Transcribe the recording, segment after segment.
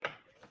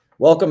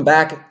Welcome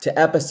back to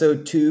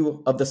episode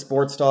 2 of the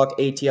Sports Talk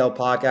ATL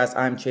podcast.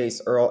 I'm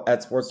Chase Earl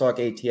at Sports Talk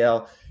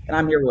ATL, and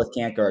I'm here with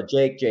Can't Guard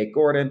Jake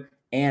Gordon,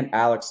 and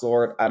Alex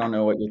Lord. I don't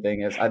know what your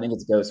thing is. I think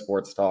it's Go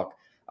Sports Talk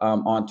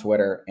on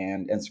Twitter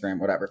and Instagram,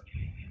 whatever.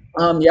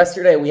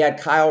 Yesterday, we had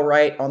Kyle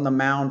Wright on the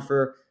mound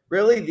for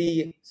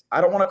really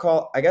I don't want to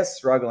call, I guess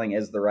struggling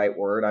is the right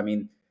word. I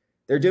mean,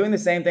 they're doing the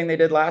same thing they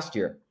did last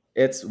year.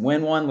 It's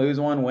win one,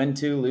 lose one, win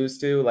two, lose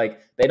two. Like,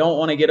 they don't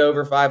want to get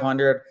over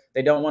 500.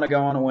 They don't want to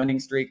go on a winning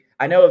streak.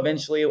 I know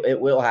eventually it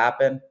will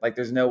happen. Like,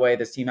 there's no way.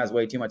 This team has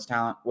way too much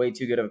talent, way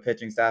too good of a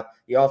pitching staff.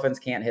 The offense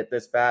can't hit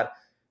this bad.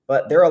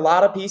 But there are a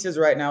lot of pieces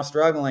right now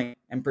struggling,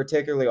 and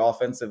particularly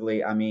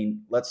offensively. I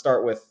mean, let's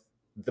start with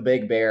the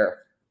big bear,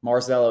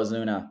 Marcell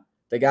Ozuna.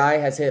 The guy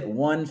has hit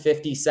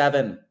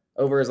 157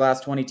 over his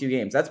last 22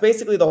 games. That's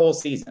basically the whole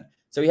season.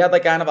 So he had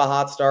like kind of a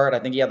hot start. I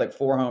think he had like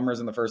 4 homers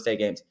in the first 8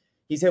 games.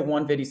 He's hit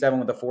 157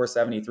 with a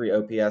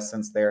 473 OPS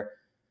since there.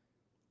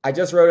 I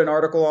just wrote an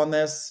article on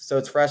this, so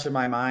it's fresh in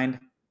my mind.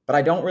 But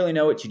I don't really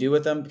know what you do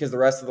with him because the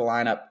rest of the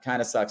lineup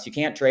kind of sucks. You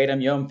can't trade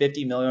him. You owe him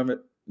 $50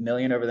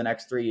 million over the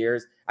next 3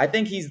 years. I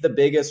think he's the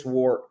biggest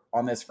wart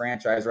on this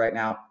franchise right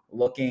now,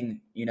 looking,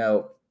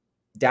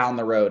 down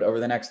the road over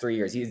the next 3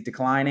 years. He's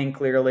declining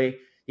clearly.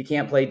 He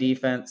can't play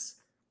defense.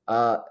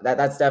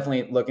 That's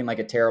definitely looking like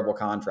a terrible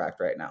contract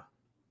right now.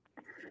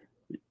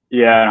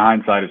 Yeah, and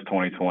hindsight is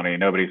 2020.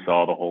 Nobody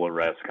saw the whole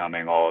arrest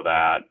coming, all of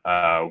that.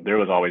 There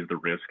was always the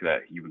risk that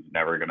he was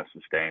never going to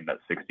sustain that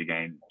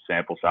 60-game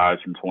sample size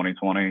from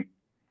 2020.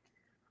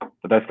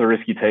 But that's the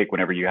risk you take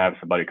whenever you have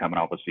somebody coming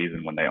off a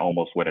season when they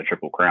almost win a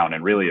Triple Crown.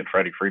 And really, if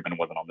Freddie Freeman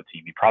wasn't on the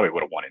team, he probably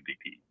would have won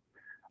MVP.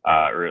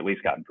 Or at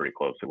least gotten pretty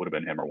close. It would have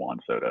been him or Juan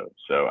Soto.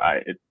 So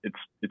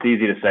it's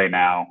easy to say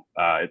now.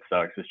 It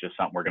sucks. It's just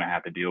something we're going to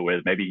have to deal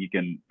with. Maybe he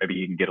can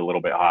get a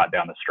little bit hot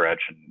down the stretch,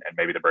 and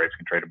maybe the Braves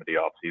can trade him at the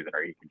offseason,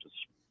 or he can just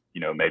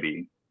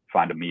maybe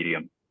find a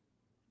medium.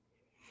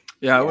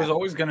 Yeah, it was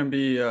always going to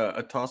be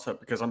a toss-up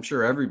because I'm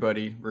sure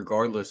everybody,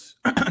 regardless,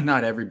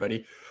 not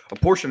everybody, a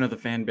portion of the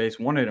fan base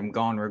wanted him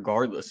gone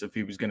regardless if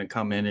he was going to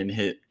come in and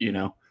hit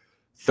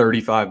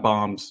 35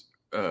 bombs.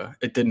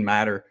 It didn't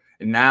matter.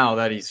 And now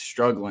that he's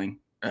struggling,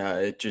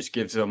 it just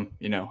gives him,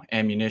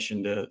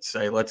 ammunition to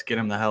say, let's get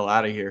him the hell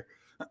out of here.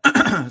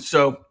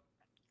 So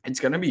it's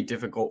going to be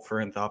difficult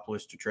for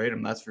Anthopoulos to trade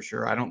him. That's for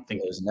sure. I don't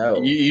think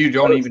you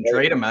don't even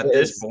trade him at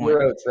this point.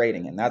 Zero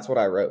trading him. That's what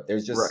I wrote.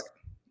 There's just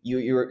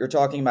you're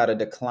talking about a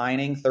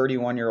declining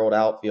 31-year-old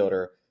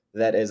outfielder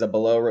that is a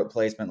below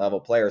replacement level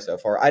player so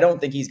far. I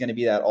don't think he's going to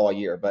be that all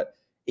year. But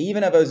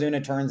even if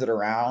Ozuna turns it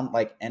around,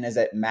 and is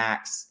at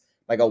max,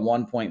 like a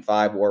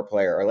 1.5 WAR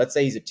player, or let's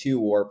say he's a 2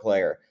 WAR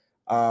player,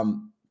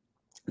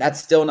 that's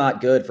still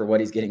not good for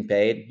what he's getting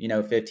paid,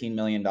 $15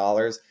 million.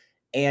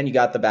 And you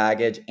got the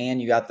baggage,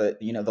 and you got the,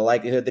 the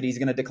likelihood that he's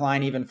going to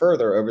decline even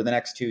further over the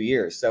next 2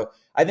 years. So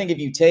I think if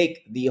you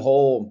take the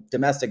whole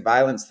domestic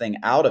violence thing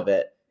out of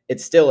it,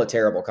 it's still a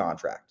terrible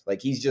contract. Like,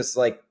 he's just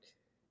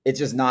it's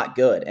just not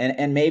good.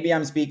 And maybe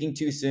I'm speaking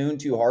too soon,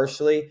 too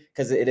harshly,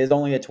 because it is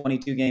only a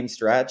 22-game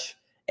stretch.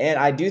 And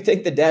I do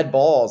think the dead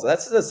balls,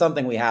 that's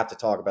something we have to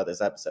talk about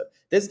this episode.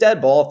 This dead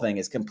ball thing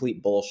is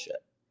complete bullshit.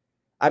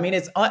 I mean,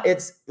 it's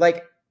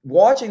like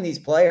watching these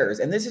players,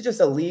 and this is just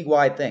a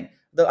league-wide thing.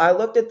 I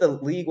looked at the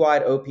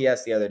league-wide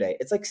OPS the other day.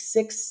 It's like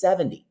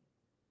 670.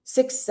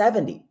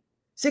 670.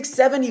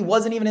 670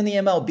 wasn't even in the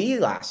MLB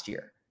last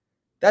year.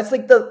 That's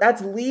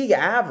that's league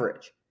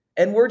average.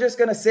 And we're just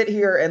going to sit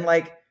here and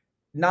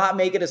not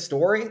make it a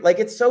story.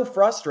 It's so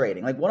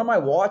frustrating. What am I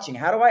watching?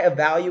 How do I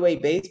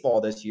evaluate baseball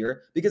this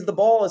year? Because the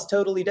ball is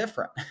totally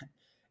different.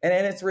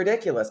 and it's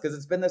ridiculous because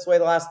it's been this way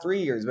the last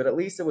 3 years, but at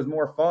least it was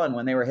more fun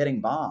when they were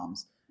hitting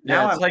bombs.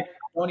 Now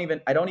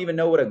I don't even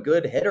know what a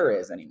good hitter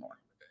is anymore.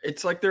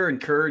 It's like they're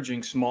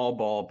encouraging small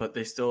ball, but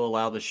they still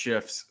allow the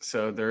shifts.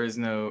 So there is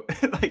no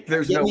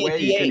there's no way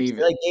you can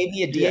even gave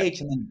me a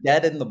DH and then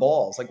dead in the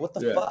balls. What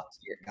the fuck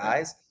here,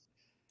 guys?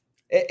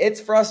 It's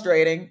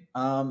frustrating.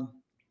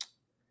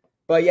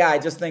 But yeah, I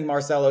just think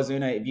Marcell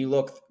Ozuna, if you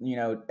look,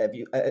 if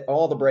you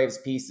all the Braves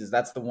pieces,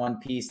 that's the one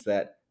piece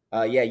that,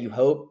 you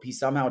hope he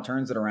somehow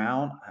turns it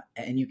around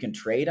and you can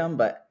trade him.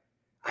 But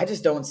I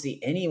just don't see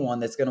anyone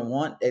that's going to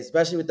want,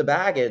 especially with the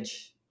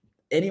baggage,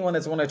 anyone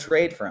that's want to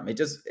trade for him.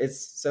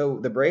 So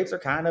the Braves are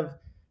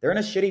they're in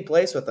a shitty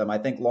place with them, I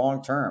think,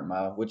 long term,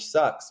 which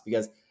sucks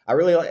because I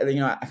really,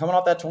 coming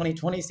off that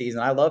 2020 season,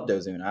 I loved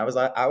Ozuna.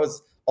 I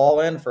was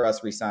all in for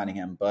us re-signing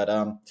him. But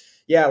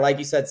yeah, like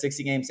you said,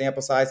 60-game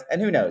sample size.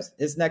 And who knows?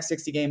 His next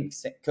 60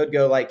 games could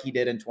go like he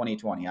did in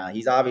 2020.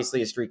 He's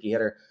obviously a streaky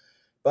hitter.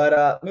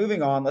 But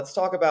moving on, let's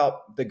talk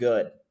about the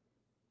good.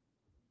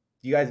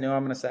 Do you guys know what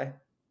I'm going to say?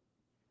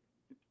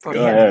 Go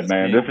ahead,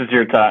 man. This is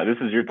your time.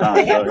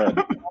 Go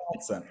ahead.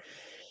 Swanson.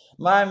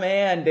 My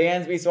man,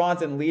 Dansby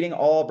Swanson, leading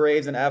all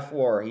Braves in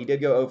F4. He did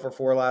go 0 for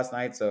 4 last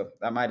night, so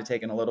that might have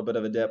taken a little bit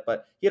of a dip.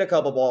 But he had a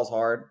couple balls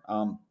hard.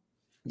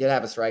 Did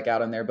have a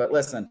strikeout in there. But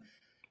listen,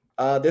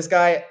 this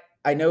guy,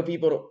 I know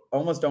people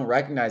almost don't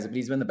recognize it, but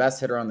he's been the best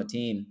hitter on the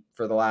team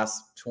for the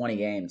last 20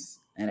 games.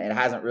 and it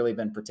hasn't really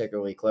been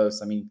particularly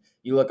close. I mean,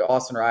 you look at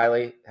Austin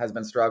Riley has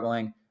been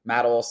struggling.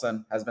 Matt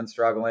Olson has been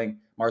struggling.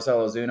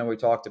 Marcell Ozuna, we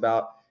talked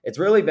about. It's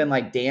really been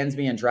like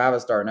Dansby and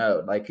Travis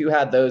d'Arnaud. Like, who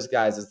had those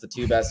guys as the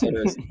two best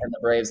hitters in the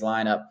Braves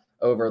lineup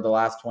over the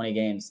last 20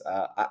 games?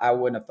 I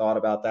wouldn't have thought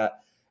about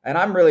that. And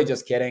I'm really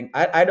just kidding.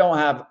 I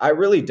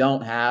really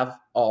don't have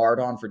a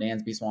hard-on for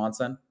Dansby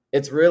Swanson.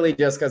 It's really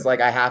just because,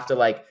 like, I have to,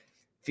 like,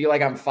 feel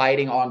like I'm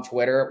fighting on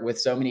Twitter with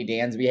so many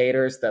Dansby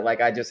haters that,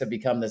 like, I just have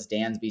become this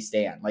Dansby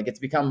stan. Like, it's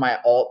become my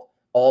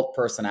alt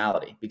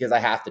personality because I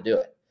have to do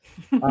it.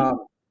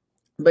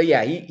 But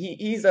yeah,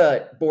 he's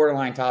a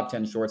borderline top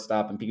 10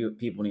 shortstop, and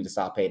people need to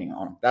stop hating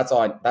on him. That's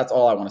all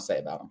I want to say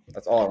about him.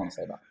 That's all I want to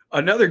say about him.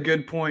 Another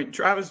good point,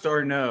 Travis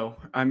d'Arnaud.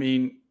 I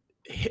mean,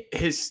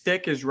 his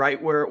stick is right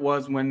where it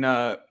was when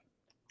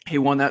he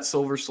won that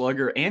Silver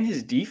Slugger, and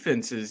his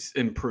defense is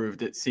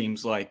improved, it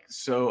seems like.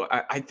 So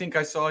I think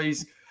I saw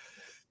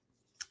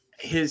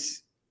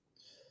his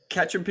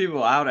catching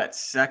people out at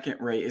second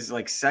rate is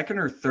like second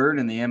or third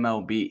in the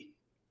MLB,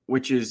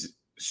 which is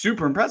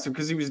super impressive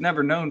because he was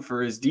never known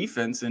for his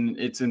defense, and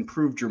it's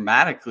improved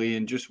dramatically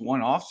in just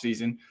one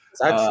offseason. Is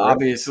that true?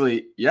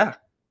 Obviously, yeah.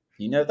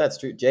 You know if that's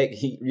true, Jake.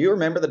 You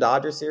remember the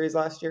Dodgers series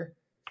last year?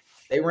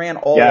 They ran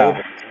all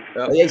over.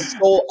 They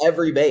stole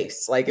every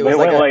base. Like, it was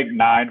like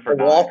 9 for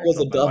 9. Walk was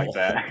a double. Like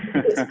that.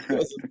 it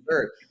was a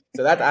third.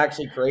 So that's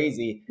actually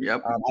crazy.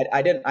 Yep.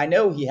 I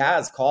know he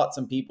has caught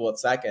some people at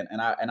second,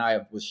 and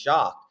I was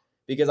shocked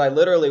because I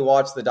literally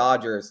watched the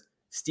Dodgers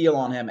steal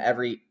on him at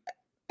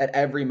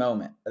every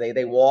moment.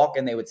 They walk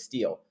and they would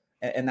steal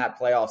in that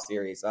playoff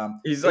series.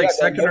 He's like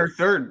second or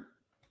third.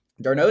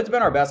 d'Arnaud's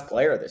been our best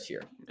player this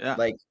year. Yeah.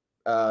 Like,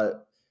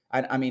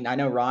 I mean, I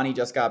know Ronnie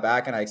just got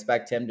back, and I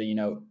expect him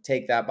to,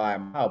 take that by a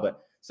mile.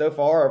 But so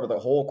far over the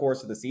whole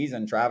course of the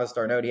season, Travis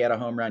d'Arnaud, he had a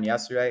home run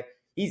yesterday.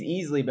 He's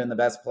easily been the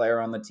best player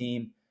on the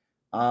team.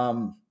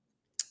 And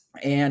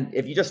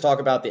if you just talk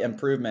about the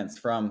improvements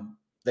from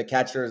the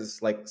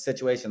catchers like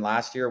situation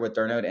last year with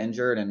d'Arnaud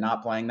injured and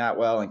not playing that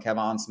well, and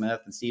Kevon Smith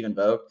and Stephen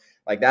Vogt,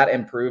 like that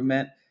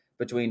improvement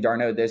between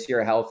d'Arnaud this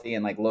year healthy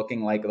and like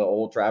looking like the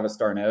old Travis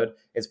d'Arnaud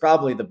is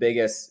probably the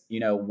biggest,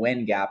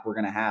 win gap we're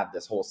going to have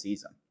this whole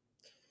season.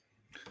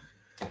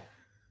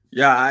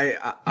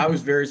 Yeah, I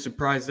was very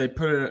surprised they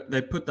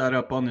put that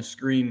up on the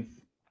screen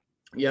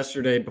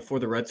yesterday before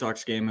the Red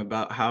Sox game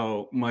about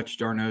how much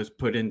d'Arnaud's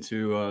put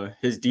into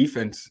his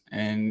defense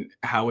and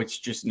how it's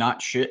just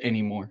not shit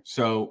anymore.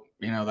 So,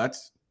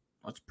 that's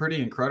pretty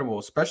incredible,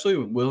 especially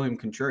with William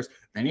Contreras.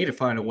 They need to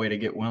find a way to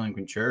get William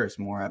Contreras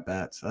more at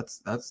bats.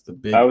 That's the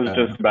big. I was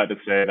just about to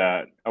say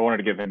that. I wanted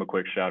to give him a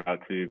quick shout out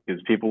too,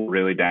 because people were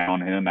really down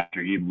on him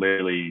after he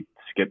literally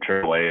skipped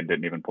AAA and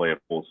didn't even play a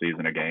full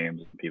season of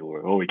games. People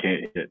were, we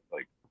can't hit.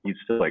 Like, he's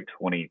still like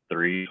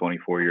 23,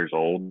 24 years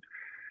old.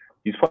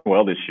 He's playing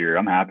well this year.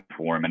 I'm happy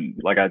for him. And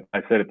like I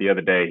said it the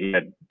other day, he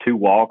had 2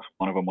 walks.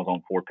 One of them was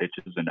on 4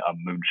 pitches and a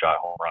moonshot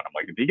home run. I'm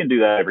like, if he can do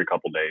that every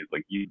couple of days,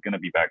 like, he's going to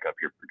be back up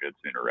here for good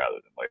sooner rather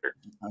than later.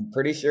 I'm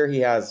pretty sure he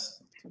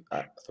has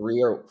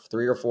 3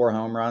 or 4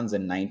 home runs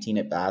and 19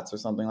 at bats or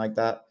something like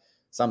that.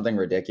 Something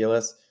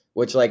ridiculous,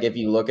 which, like, if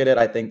you look at it,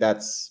 I think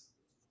that's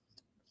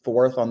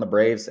 4th on the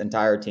Braves'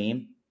 entire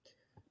team.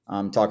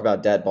 Talk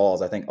about dead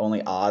balls. I think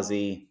only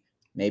Ozzie,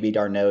 maybe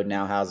d'Arnaud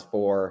now has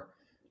 4.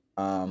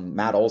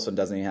 Matt Olson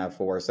doesn't even have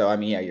 4. So, I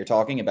mean, yeah, you're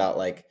talking about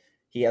like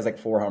he has like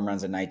 4 home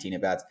runs and 19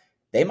 at bats.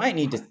 They might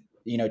need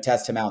to,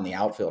 test him out in the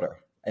outfield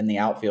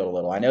a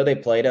little. I know they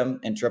played him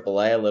in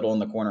AAA a little in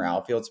the corner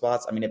outfield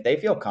spots. I mean, if they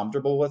feel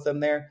comfortable with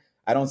him there,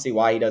 I don't see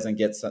why he doesn't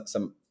get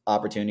some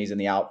opportunities in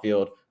the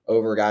outfield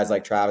over guys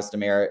like Travis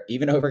Demeritte,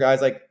 even over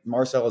guys like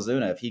Marcell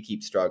Ozuna if he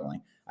keeps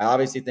struggling. I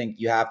obviously think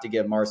you have to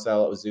give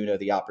Marcell Ozuna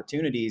the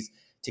opportunities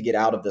to get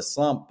out of the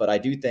slump, but I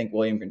do think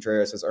William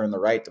Contreras has earned the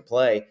right to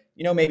play,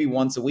 maybe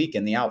once a week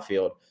in the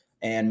outfield,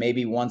 and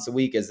maybe once a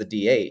week as the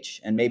DH,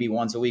 and maybe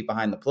once a week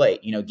behind the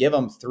plate. Give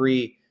him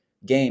 3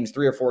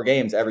 or 4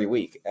 games every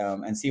week,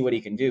 and see what he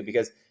can do.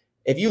 Because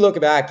if you look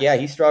back, yeah,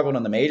 he struggled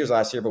in the majors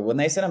last year, but when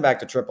they sent him back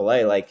to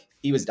AAA, like,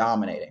 he was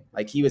dominating.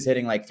 Like, he was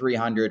hitting like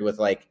 300 with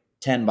like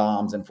 10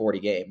 bombs in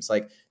 40 games.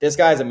 Like, this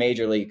guy's a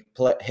major league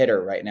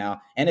hitter right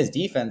now, and his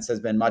defense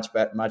has been much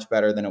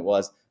better than it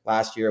was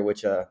last year,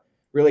 which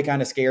really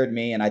kind of scared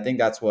me. And I think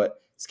that's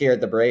what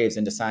scared the Braves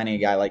into signing a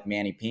guy like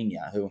Manny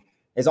Pena, who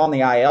is on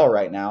the IL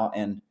right now.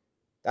 And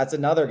that's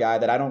another guy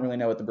that I don't really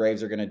know what the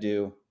Braves are going to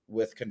do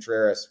with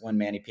Contreras when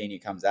Manny Pena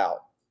comes out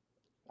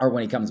or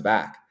when he comes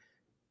back.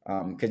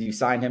 Because you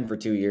signed him for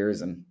 2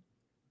 years and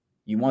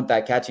you want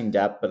that catching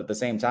depth. But at the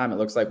same time, it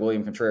looks like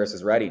William Contreras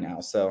is ready now.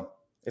 So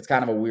it's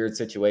kind of a weird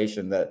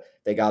situation that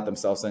they got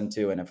themselves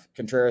into. And if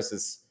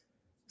Contreras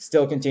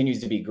still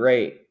continues to be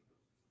great,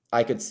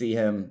 I could see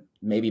him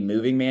maybe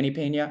moving Manny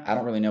Pena. I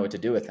don't really know what to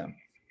do with him.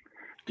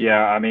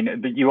 Yeah, I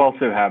mean, you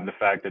also have the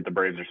fact that the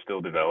Braves are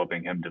still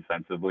developing him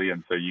defensively,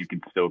 and so you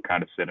can still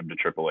kind of send him to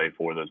AAA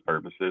for those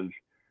purposes.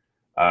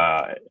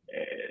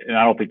 And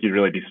I don't think you'd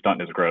really be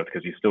stunting his growth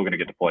because he's still going to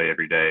get to play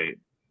every day.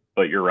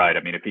 But you're right. I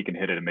mean, if he can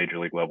hit at a major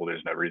league level,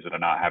 there's no reason to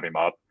not have him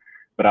up.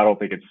 but I don't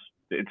think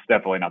it's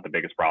definitely not the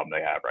biggest problem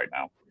they have right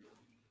now.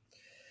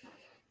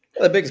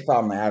 The biggest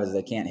problem they have is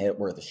they can't hit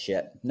worth a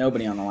shit.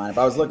 Nobody on the line. If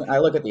I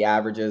look at the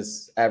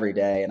averages every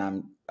day, and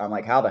I'm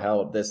like, how the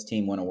hell did this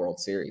team win a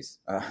World Series?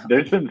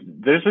 There's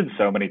been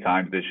so many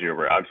times this year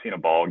where I've seen a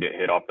ball get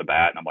hit off the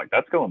bat, and I'm like,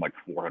 that's going like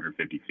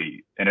 450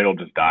 feet, and it'll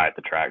just die at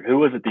the track. Who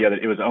was it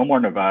It was Omar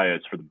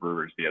Narvaez for the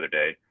Brewers the other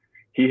day.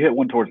 He hit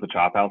one towards the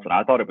chop house, and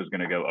I thought it was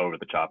going to go over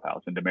the chop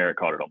house, and Demerit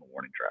caught it on the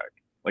warning track.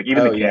 Like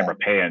even the camera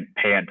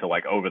panned to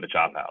like over the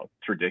chop house.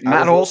 It's ridiculous.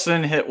 Matt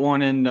Olson hit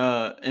one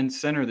in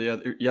center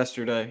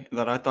yesterday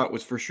that I thought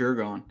was for sure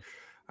gone.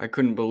 I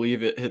couldn't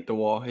believe it hit the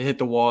wall. It hit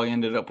the wall. He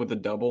ended up with a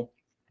double.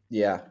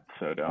 Yeah.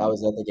 So dumb. I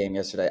was at the game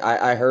yesterday.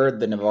 I heard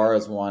the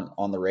Navarro's one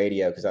on the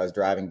radio because I was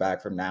driving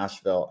back from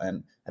Nashville,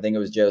 and I think it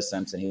was Joe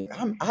Simpson.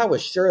 I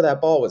was sure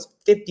that ball was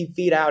 50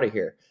 feet out of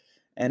here,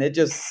 and it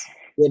just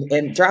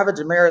and Travis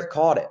Demerit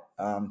caught it.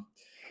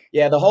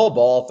 Yeah, the whole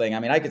ball thing.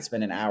 I mean, I could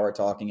spend an hour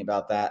talking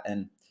about that.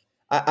 And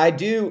I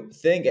do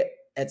think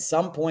at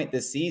some point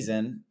this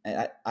season,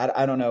 and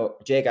I don't know,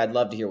 Jake, I'd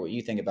love to hear what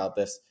you think about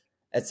this.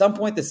 At some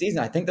point this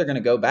season, I think they're going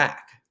to go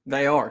back.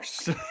 They are.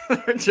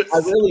 I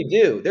really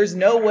do. There's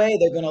no way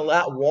they're going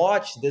to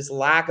watch this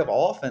lack of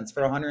offense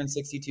for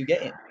 162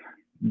 games.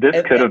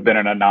 This could have been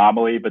an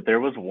anomaly, but there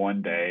was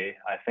one day,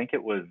 I think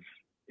it was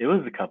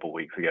a couple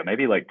weeks ago,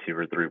 maybe like 2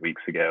 or 3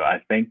 weeks ago. I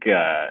think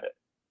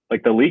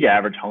like the league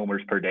average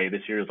homers per day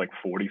this year is like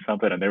 40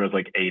 something, and there was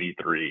like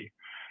 83.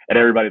 And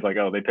everybody's like,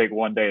 oh, they take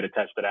one day to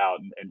test it out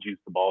and juice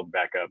the balls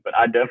back up. But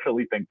I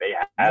definitely think they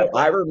have.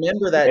 I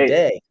remember that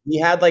day. He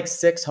had like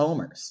 6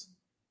 homers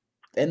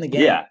in the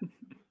game. Yeah.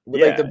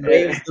 Like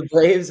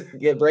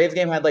the Braves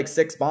game had like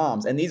 6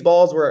 bombs, and these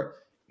balls were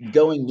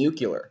going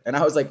nuclear. And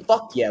I was like,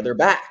 fuck yeah, they're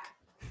back.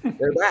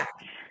 They're back.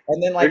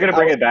 And then like they're gonna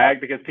bring it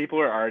back because people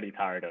are already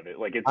tired of it.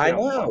 Like it's I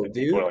know,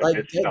 dude.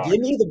 Like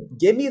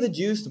give me the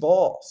juiced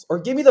balls, or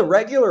give me the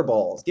regular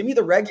balls. Give me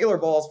the regular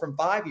balls from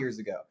 5 years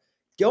ago.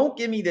 Don't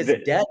give me this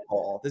dead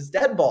ball. This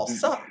dead ball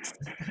sucks.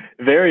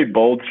 Very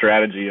bold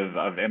strategy of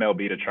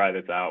MLB to try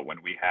this out when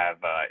we have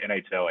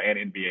NHL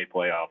and NBA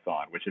playoffs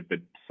on, which have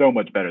been so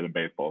much better than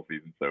baseball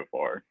season so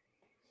far.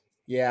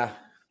 Yeah.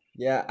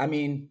 I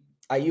mean,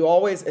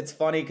 it's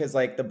funny because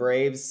like the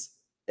Braves,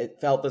 it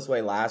felt this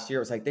way last year.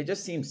 It was like they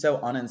just seem so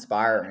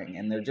uninspiring,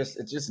 and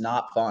it's just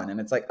not fun. And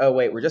it's like, oh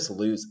wait, we're just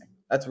losing.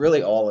 That's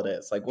really all it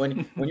is. Like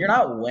when you're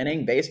not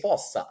winning, baseball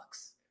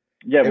sucks.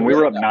 Yeah, when we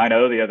were up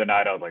 9-0 the other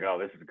night, I was like, oh,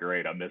 this is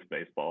great. I miss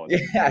baseball.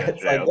 Yeah,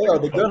 it's like,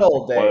 the good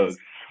old days.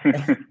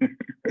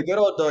 The good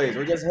old days.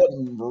 We're just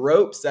hitting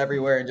ropes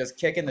everywhere and just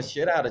kicking the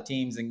shit out of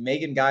teams and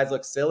making guys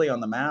look silly on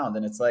the mound.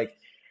 And it's like,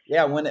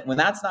 yeah, when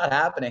that's not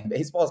happening,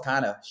 baseball is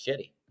kind of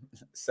shitty.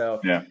 So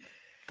yeah,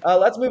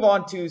 let's move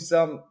on to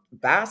some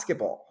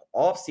basketball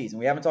offseason.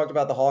 We haven't talked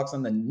about the Hawks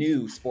on the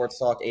new Sports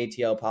Talk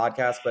ATL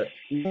podcast, but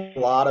a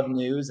lot of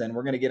news, and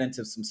we're going to get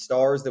into some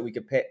stars that we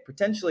could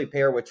potentially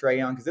pair with Trae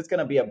Young, because it's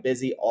going to be a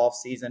busy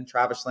offseason.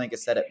 Travis Schlenk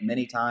has said it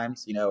many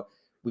times.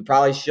 We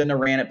probably shouldn't have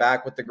ran it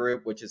back with the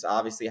group, which is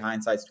obviously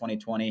hindsight's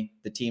 2020.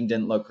 The team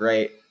didn't look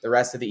great. The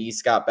rest of the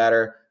East got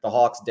better. The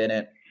Hawks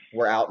didn't.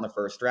 We're out in the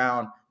first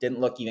round. Didn't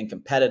look even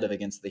competitive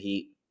against the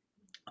Heat.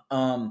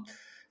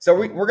 So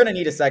we're going to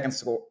need a second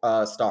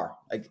star.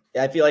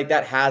 I feel like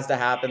that has to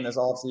happen this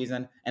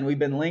offseason. And we've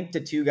been linked to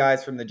 2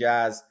 guys from the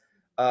Jazz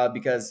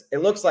because it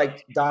looks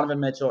like Donovan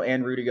Mitchell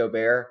and Rudy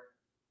Gobert,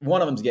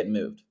 one of them's getting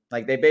moved.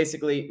 Like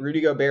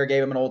Rudy Gobert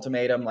gave him an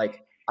ultimatum.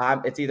 Like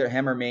it's either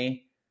him or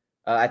me.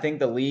 I think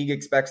the league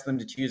expects them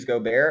to choose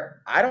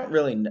Gobert. I don't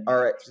really,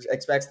 or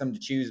expects them to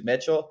choose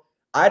Mitchell.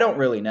 I don't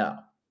really know.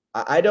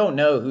 I don't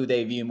know who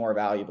they view more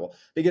valuable,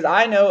 because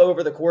I know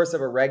over the course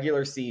of a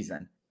regular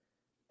season,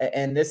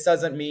 and this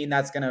doesn't mean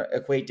that's going to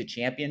equate to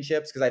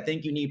championships, because I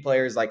think you need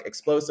players like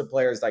explosive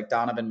players like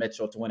Donovan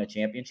Mitchell to win a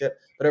championship.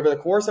 But over the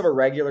course of a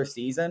regular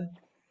season,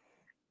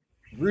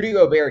 Rudy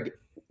Gobert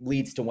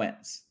leads to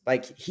wins.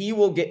 Like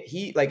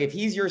if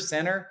he's your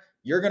center,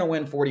 you're going to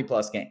win 40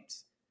 plus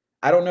games.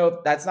 I don't know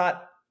if that's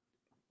not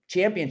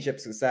championship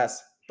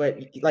success, but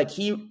like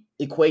he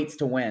equates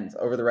to wins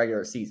over the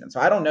regular season. So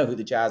I don't know who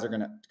the Jazz are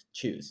going to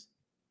choose.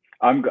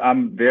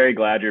 I'm very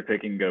glad you're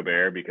picking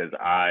Gobert, because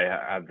I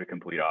have the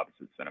complete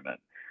opposite sentiment.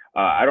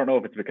 I don't know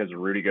if it's because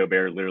Rudy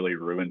Gobert literally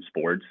ruined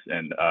sports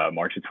in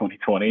March of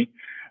 2020.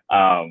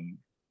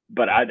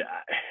 But I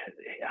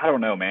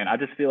don't know, man. I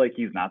just feel like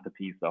he's not the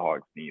piece the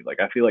Hawks need. Like,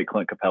 I feel like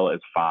Clint Capella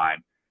is fine.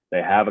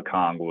 They have a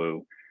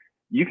Kongwu.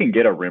 You can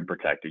get a rim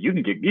protector. You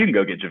can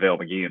go get JaVale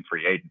McGee in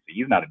free agency.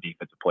 He's not a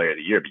defensive player of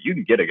the year, but you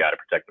can get a guy to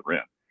protect the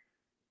rim.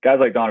 Guys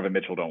like Donovan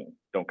Mitchell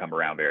don't come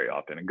around very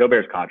often. And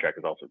Gobert's contract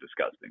is also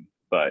disgusting.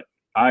 But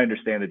I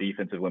understand the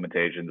defensive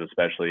limitations,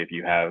 especially if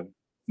you have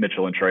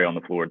Mitchell and Trae on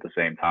the floor at the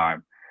same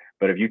time.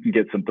 But if you can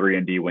get some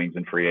 3-and-D wings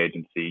in free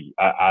agency,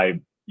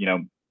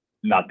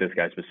 not this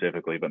guy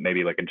specifically, but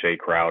maybe like a Jay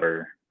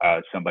Crowder,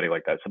 somebody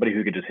like that, somebody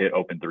who could just hit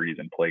open threes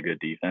and play good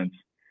defense.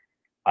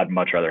 I'd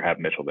much rather have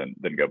Mitchell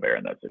than Gobert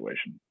in that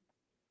situation.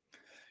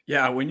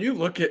 Yeah, when you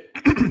look at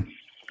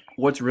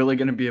what's really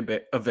going to be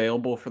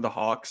available for the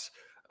Hawks,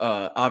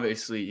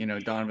 Obviously,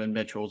 Donovan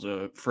Mitchell's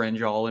a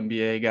fringe All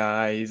NBA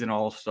guy. He's an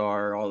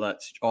All-Star, all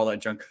that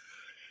junk.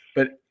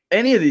 But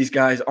any of these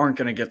guys aren't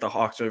going to get the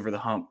Hawks over the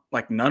hump.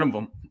 Like none of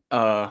them.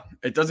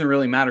 It doesn't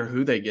really matter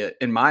who they get,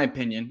 in my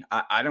opinion.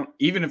 I don't,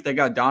 even if they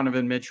got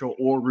Donovan Mitchell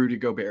or Rudy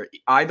Gobert,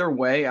 either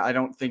way, I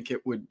don't think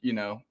it would.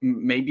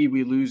 Maybe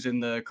we lose in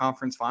the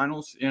conference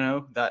finals.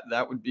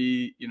 That would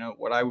be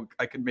what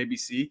I could maybe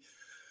see.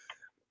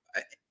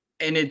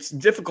 And it's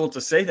difficult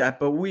to say that,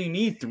 but we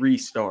need 3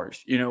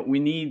 stars. We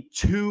need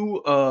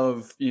 2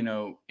 of,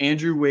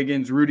 Andrew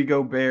Wiggins, Rudy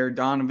Gobert,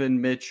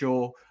 Donovan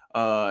Mitchell,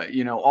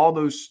 all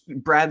those,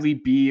 Bradley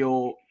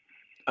Beal,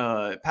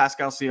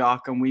 Pascal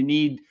Siakam. We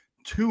need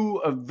 2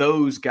 of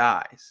those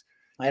guys.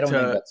 I don't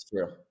think that's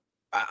true.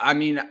 I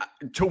mean,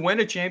 to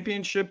win a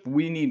championship,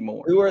 we need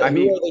more. Who are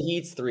the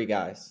Heat's 3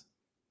 guys?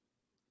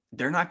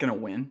 They're not going to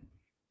win.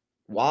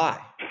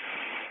 Why?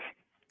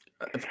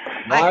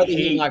 Why are the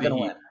Heat not going to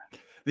win?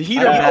 The Heat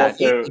are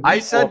bad. I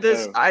said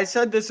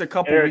this a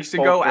couple weeks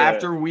ago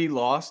after we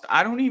lost.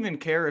 I don't even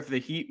care if the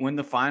Heat win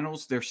the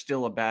finals. They're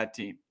still a bad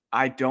team.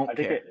 I don't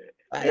care.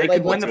 They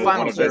could win the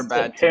finals. They're a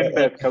bad team. 10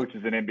 best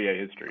coaches in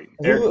NBA history.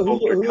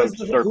 Who is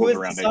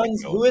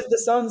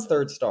the Suns'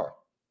 3rd star?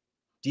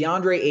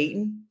 DeAndre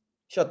Ayton?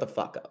 Shut the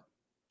fuck up.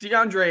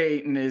 DeAndre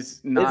Ayton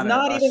is not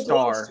even a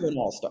star. Close to an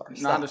all-star.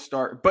 Not a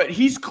star, but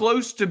he's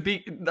close to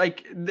be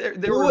like.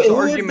 There was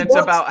arguments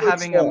about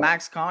having a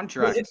max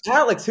contract.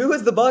 Alex, who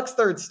is the Bucks'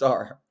 3rd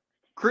star?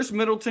 Chris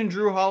Middleton,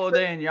 Drew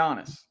Holiday, and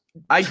Giannis.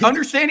 I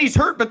understand he's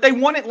hurt, but they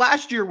won it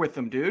last year with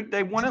him, dude.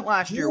 They won it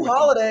last year with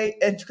Holiday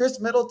and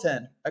Chris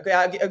Middleton. Okay,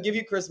 I'll give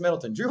you Chris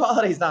Middleton. Drew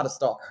Holiday's not a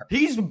star.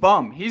 He's a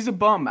bum. He's a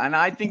bum, and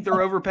I think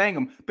they're overpaying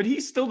him. But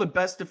he's still the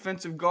best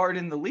defensive guard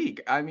in the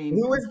league. I mean,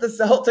 who is the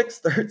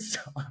Celtics' 3rd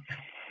star?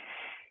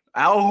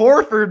 Al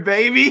Horford,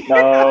 baby.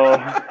 No.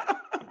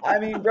 I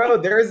mean, bro,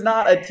 there's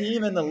not a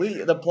team in the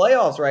league, the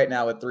playoffs right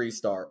now with 3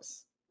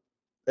 stars,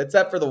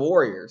 except for the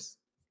Warriors.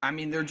 I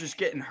mean, they're just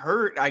getting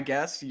hurt, I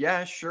guess.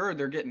 Yeah, sure,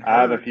 they're getting hurt.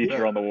 I have a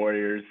future on the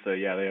Warriors, so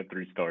yeah, they have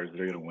 3 stars.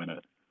 They're going to win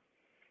it.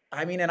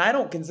 I mean, and I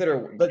don't consider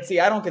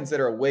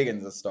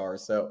Wiggins a star.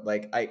 So,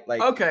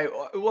 Okay,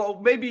 well,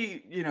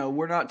 maybe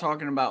we're not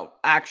talking about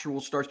actual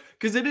stars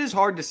because it is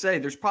hard to say.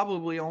 There's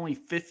probably only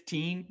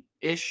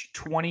 15-ish,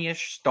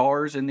 20-ish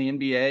stars in the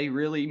NBA.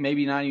 Really,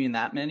 maybe not even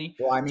that many.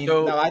 Well, I mean,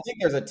 no, I think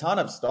there's a ton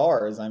of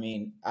stars. I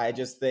mean, I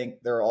just think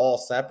they're all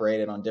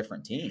separated on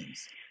different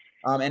teams.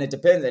 And it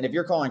depends. And if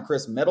you're calling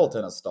Chris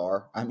Middleton a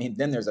star, I mean,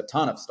 then there's a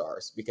ton of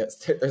stars because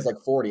there's like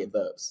 40 of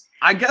those.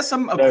 I guess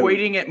I'm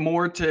equating it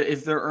more to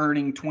if they're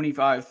earning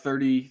 25,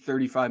 30,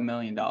 $35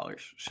 million.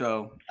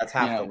 So that's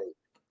half the league.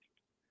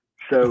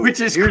 So which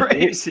is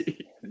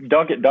crazy.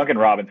 Duncan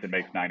Robinson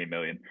makes $90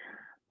 million.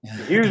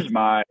 He's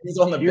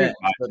on the bench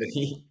for the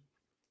Heat.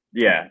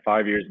 Yeah,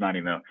 5 years,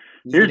 $90 million.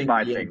 Here's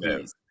my thing,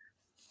 though.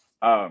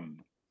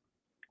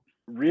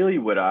 Really,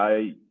 what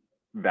I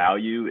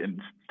value and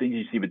things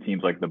you see with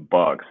teams like the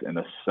Bucks and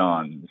the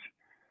Suns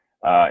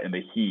and the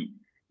Heat,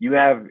 you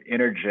have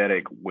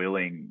energetic,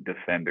 willing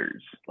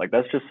defenders. Like,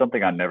 that's just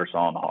something I never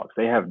saw in the Hawks.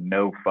 They have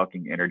no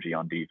fucking energy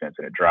on defense,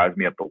 and it drives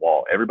me up the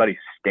wall. Everybody's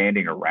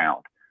standing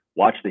around.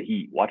 Watch the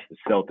Heat, watch the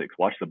Celtics,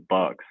 watch the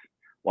Bucks,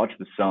 watch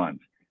the Suns.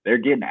 They're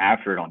getting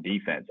after it on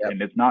defense,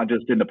 and it's not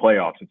just in the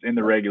playoffs. It's in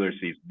the regular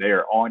season. They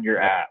are on your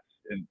ass,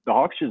 and the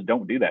Hawks just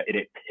don't do that.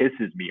 It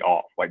pisses me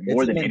off, like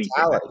more than anything.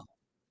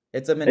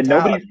 It's a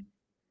mentality.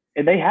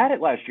 And they had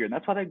it last year, and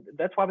that's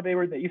why they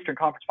were in the Eastern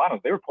Conference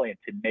Finals. They were playing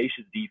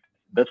tenacious defense.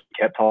 That's what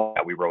we kept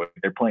talking about.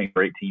 They're playing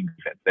great team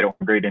defense. They don't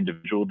have great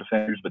individual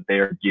defenders, but they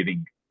are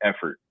giving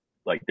effort.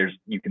 Like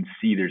you can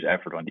see there's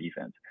effort on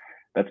defense.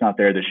 That's not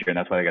there this year, and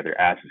that's why they got their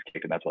asses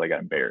kicked, and that's why they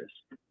got embarrassed.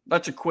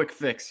 That's a quick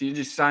fix. You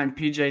just sign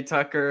PJ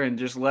Tucker and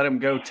just let him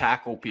go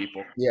tackle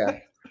people. Yeah.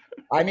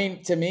 I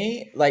mean, to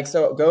me,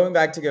 so going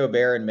back to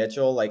Gobert and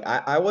Mitchell,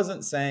 I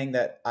wasn't saying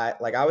that I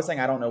was saying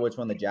I don't know which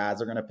one the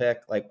Jazz are going to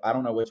pick. I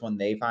don't know which one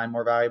they find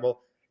more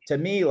valuable. To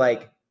me,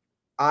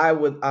 I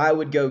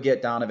would go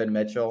get Donovan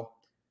Mitchell.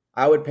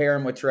 I would pair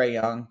him with Trae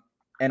Young,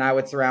 and I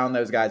would surround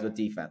those guys with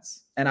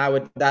defense. And I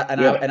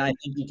think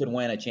you could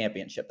win a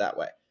championship that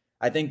way.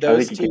 I think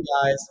those two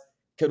guys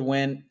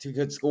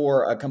could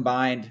score a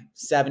combined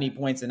 70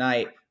 points a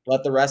night,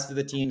 let the rest of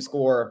the team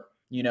score,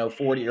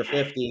 40 or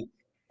 50.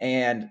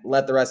 And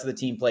let the rest of the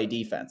team play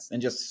defense and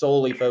just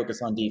solely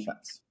focus on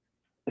defense.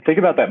 Think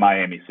about that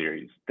Miami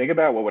series. Think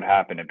about what would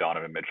happen if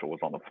Donovan Mitchell was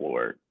on the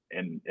floor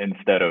and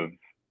instead of,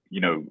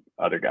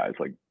 other guys.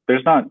 Like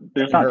there's not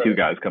 2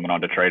 guys coming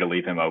on to try to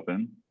leave him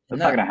open.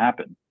 That's not going to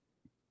happen.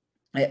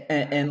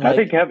 And I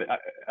think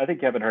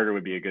Kevin Huerter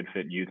would be a good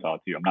fit in Utah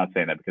too. I'm not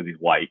saying that because he's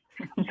white.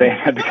 I'm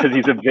saying that because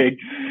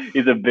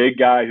he's a big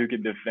guy who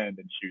can defend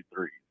and shoot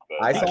threes.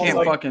 But he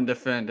can't fucking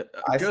defend.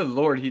 Good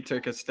Lord, he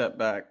took a step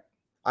back.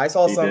 I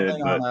saw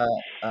something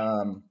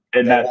on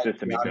and that's just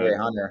to be DeAndre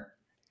Hunter.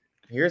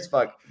 Here's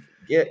There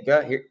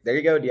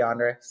you go,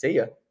 DeAndre. See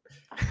ya.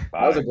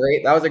 Bye.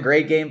 That was a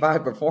great game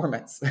 5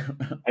 performance.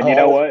 And you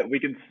know what? We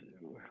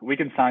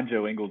can sign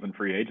Joe Ingles in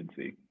free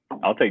agency.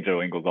 I'll take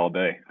Joe Ingles all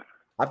day.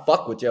 I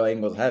fuck with Joe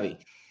Ingles heavy.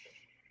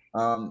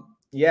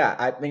 Yeah,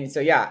 I mean, so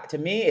yeah, to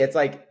me, it's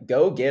like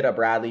go get a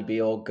Bradley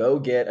Beal, go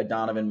get a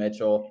Donovan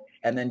Mitchell,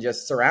 and then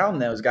just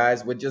surround those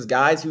guys with just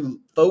guys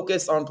who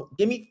focus on.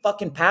 Give me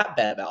fucking Pat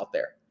Bev out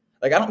there.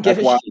 Like I don't give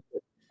a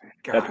shit.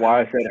 That's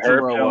why I said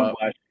Herb Jones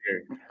last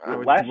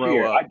year. Last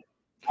year,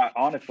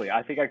 honestly,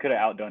 I think I could have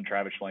outdone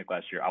Travis Schlenk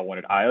last year. I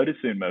wanted Ayo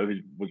Dosunmu,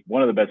 who was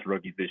one of the best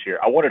rookies this year.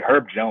 I wanted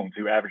Herb Jones,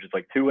 who averages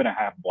like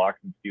 2.5 blocks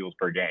and steals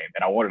per game,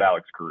 and I wanted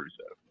Alex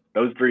Caruso.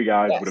 Those three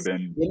guys would have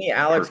been. Give me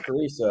Alex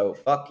Caruso.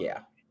 Fuck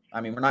yeah. I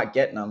mean, we're not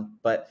getting them,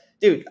 but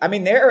dude, I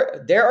mean,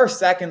 there are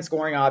second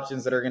scoring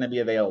options that are going to be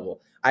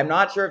available. I'm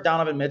not sure if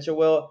Donovan Mitchell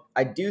will.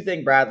 I do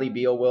think Bradley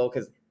Beal will,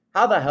 because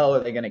how the hell are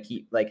they going to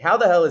keep, like, how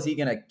the hell is he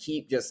going to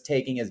keep just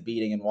taking his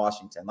beating in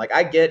Washington? Like,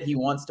 I get he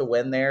wants to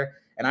win there,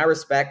 and I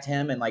respect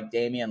him and like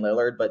Damian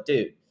Lillard, but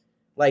dude,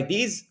 like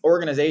these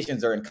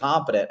organizations are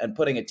incompetent and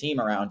putting a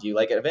team around you.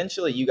 Like,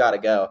 eventually you got to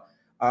go.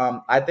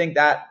 I think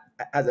that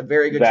has a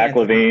very good chance. Zach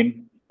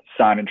LaVine,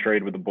 sign and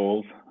trade with the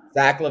Bulls.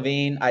 Zach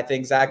LaVine, I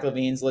think Zach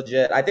LaVine's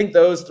legit. I think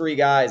those three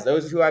guys,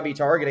 those who I'd be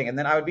targeting, and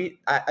then I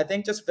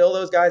think just fill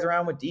those guys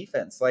around with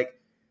defense. Like,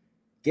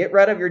 get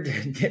rid of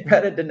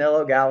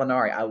Danilo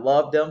Gallinari. I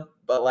loved him,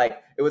 but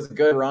like it was a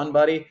good run,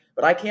 buddy.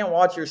 But I can't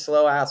watch your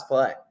slow ass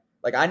play.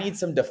 Like, I need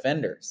some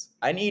defenders.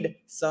 I need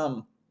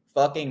some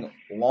fucking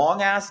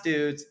long ass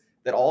dudes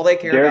that all they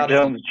care about.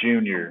 Derrick Jones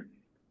Jr.,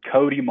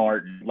 Cody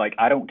Martin. Like,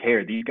 I don't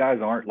care. These guys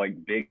aren't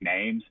like big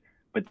names,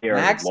 but they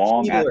are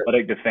long,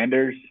 athletic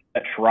defenders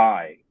that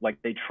try.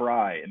 Like, they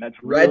try, and that's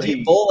really,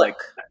 Reggie Bullock.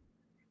 Like,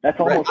 that's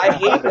almost. I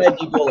hate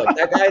Reggie Bullock.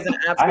 That guy's an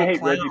absolute I hate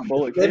clown. Reggie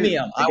Bullock. Give me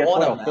him. I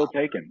want him. I'll still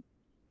take him.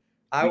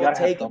 I will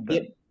take him.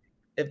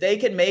 If they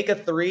can make a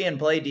three and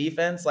play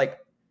defense, like,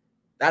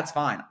 that's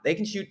fine. They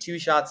can shoot 2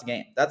 shots a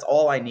game. That's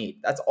all I need.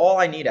 That's all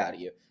I need out of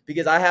you,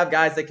 because I have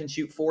guys that can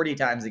shoot 40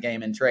 times a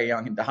game in Trae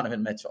Young and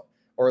Donovan Mitchell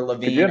or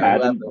LaVine. Could you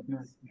imagine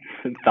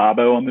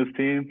Thabo on this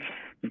team?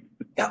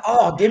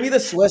 Oh, give me the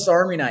Swiss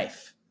Army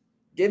knife.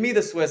 Give me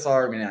the Swiss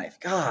Army knife.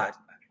 God,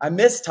 I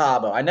miss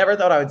Thabo. I never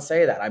thought I would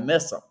say that. I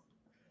miss him.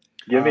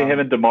 Give me him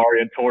and Damari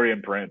and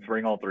Taurean Prince.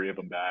 Bring all three of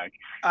them back.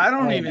 I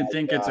don't even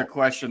think it's a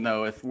question,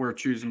 though, if we're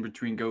choosing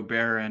between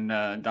Gobert and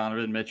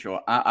Donovan Mitchell.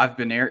 I've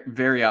been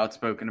very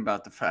outspoken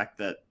about the fact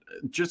that,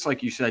 just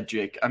like you said,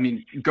 Jake, I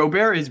mean,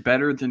 Gobert is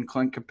better than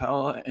Clint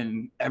Capella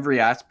in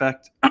every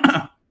aspect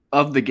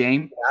of the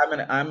game.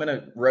 I'm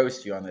gonna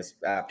roast you on this.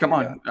 Come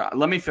on,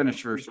 let me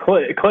finish first.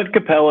 Clint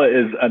Capella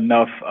is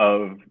enough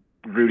of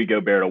Rudy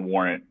Gobert to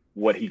warrant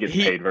what he gets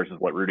paid versus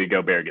what Rudy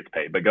Gobert gets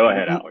paid. But go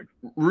ahead, Alex.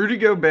 Rudy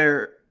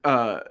Gobert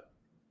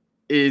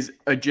is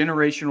a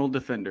generational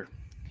defender.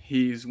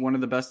 He's one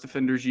of the best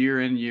defenders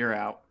year in, year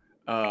out.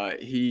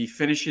 He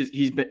finishes.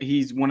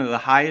 He's one of the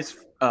highest,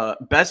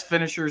 best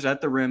finishers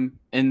at the rim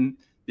in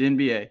the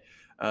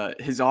NBA.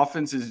 His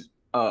offense is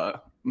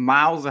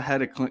miles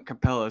ahead of Clint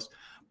Capella's,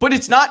 but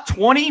it's not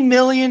 $20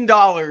 million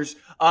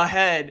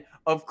ahead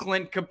of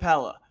Clint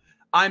Capella.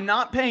 I'm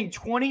not paying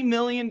 $20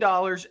 million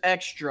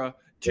extra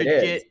to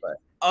get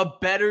a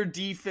better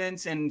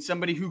defense and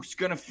somebody who's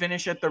going to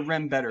finish at the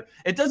rim better.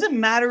 It doesn't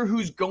matter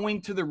who's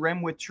going to the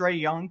rim with Trae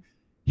Young.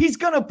 He's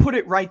going to put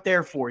it right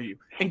there for you.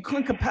 And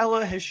Clint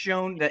Capella has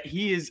shown that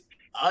he is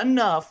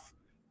enough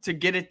to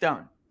get it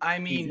done. I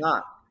mean, he's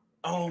not.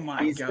 Oh my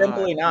God. He's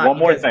simply not. One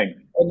more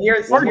thing.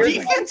 Our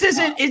defense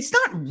isn't, it's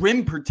not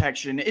rim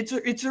protection.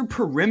 It's a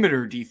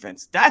perimeter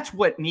defense. That's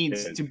what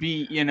needs to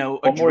be,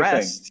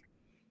 addressed.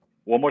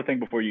 One more thing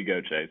before you go,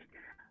 Chase.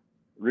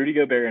 Rudy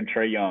Gobert and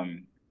Trae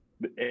Young,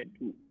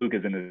 Luke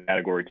is in this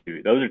category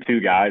too. Those are two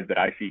guys that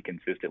I see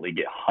consistently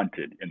get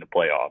hunted in the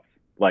playoffs.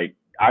 Like,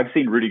 I've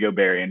seen Rudy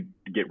Gobert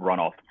get run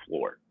off the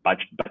floor by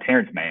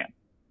Terrence Mann.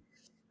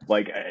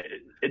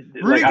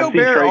 Rudy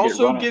Gobert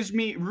also gives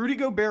me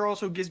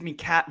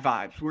cat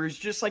vibes, where he's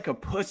just like a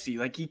pussy.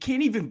 Like, he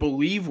can't even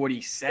believe what he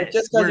says. It's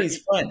just because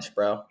he's French,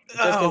 bro.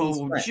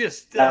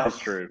 That's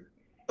true.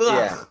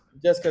 Yeah,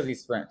 just because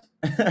he's French.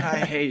 I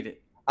hate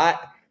it.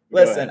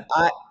 Listen,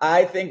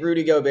 I think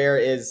Rudy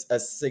Gobert is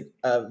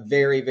a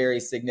very, very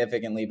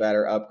significantly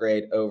better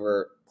upgrade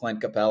over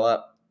Clint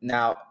Capella.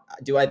 Now,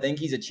 do I think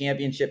he's a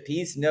championship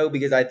piece? No,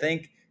 because I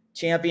think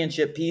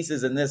championship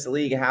pieces in this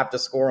league have to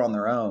score on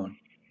their own.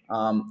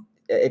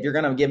 If you're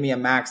going to give me a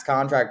max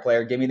contract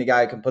player, give me the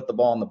guy who can put the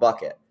ball in the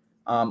bucket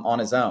on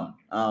his own.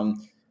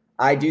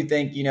 I do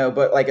think,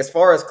 but like as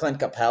far as Clint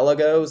Capella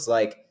goes,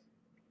 like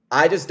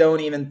I just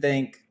don't even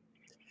think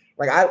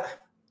because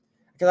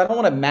I don't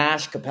want to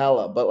mash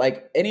Capella, but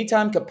like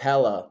anytime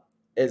Capella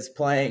is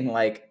playing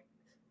like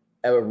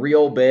a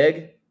real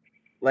big,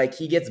 like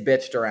he gets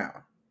bitched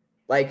around.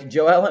 Like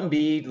Joel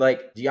Embiid,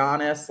 like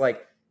Giannis,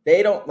 like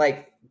they don't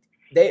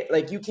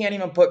you can't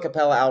even put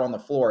Capella out on the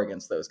floor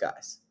against those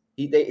guys.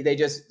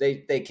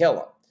 They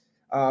kill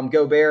him.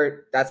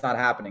 Gobert, that's not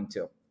happening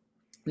to him.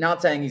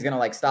 Not saying he's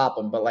gonna stop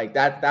him, but like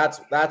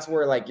that's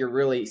where like you're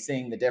really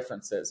seeing the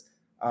differences.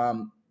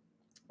 And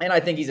I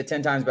think he's a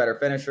 10 times better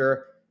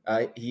finisher.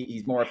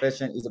 He's more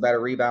efficient. He's a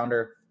better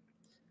rebounder.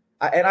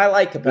 And I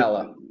like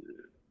Capella.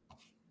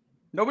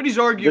 Nobody's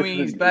arguing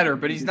he's better,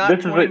 but he's not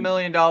 $20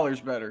 million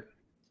better.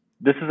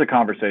 This is a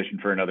conversation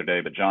for another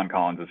day, but John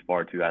Collins is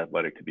far too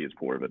athletic to be as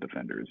poor of a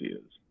defender as he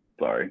is.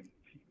 Sorry.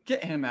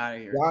 Get him out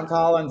of here. John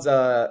Collins,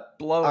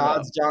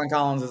 odds John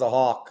Collins is a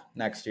Hawk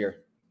next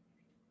year.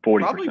 40%.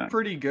 Probably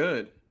pretty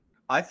good.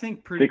 I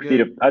think pretty 60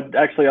 good.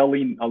 Actually, I'll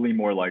lean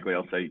more likely.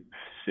 I'll say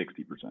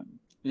 60%.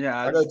 Yeah,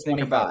 I'll go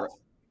 25.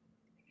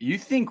 You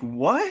think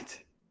what?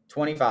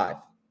 25.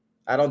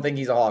 I don't think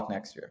he's a Hawk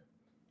next year.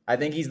 I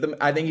think he's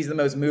the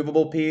most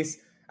movable piece.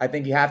 I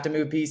think you have to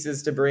move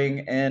pieces to bring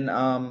in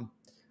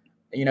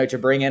to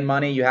bring in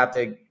money. You have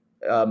to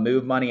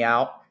move money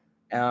out.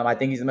 I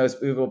think he's the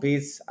most movable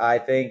piece. I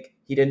think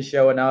he didn't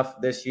show enough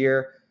this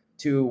year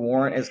to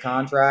warrant his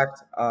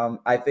contract.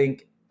 I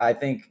think I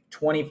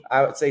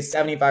would say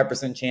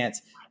 75%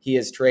 chance he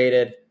is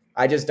traded.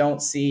 I just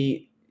don't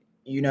see,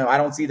 I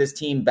don't see this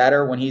team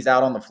better when he's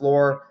out on the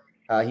floor.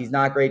 He's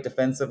not great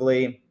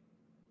defensively.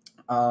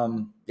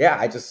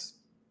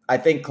 I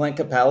think Clint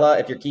Capella,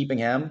 if you're keeping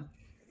him,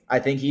 I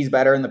think he's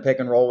better in the pick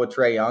and roll with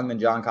Trae Young than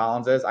John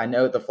Collins is. I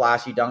know the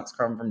flashy dunks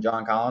come from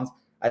John Collins.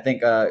 I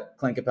think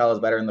Clint Capella is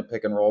better in the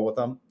pick and roll with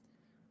him.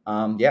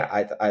 I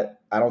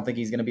don't think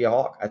he's going to be a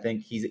Hawk. I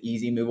think he's an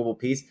easy movable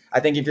piece. I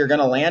think if you're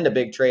going to land a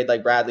big trade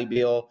like Bradley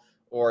Beal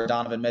or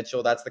Donovan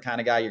Mitchell, that's the kind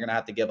of guy you're going to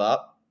have to give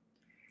up.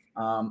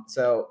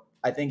 So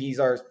I think he's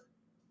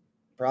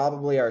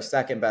probably our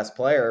second best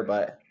player,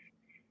 but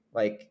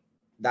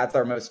that's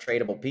our most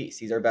tradable piece.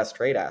 He's our best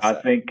trade asset.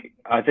 I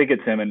think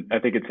it's him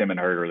and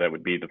Herter that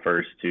would be the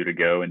first two to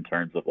go in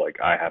terms of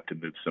I have to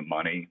move some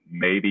money.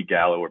 Maybe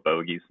Gallo or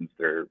Bogey since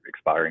they're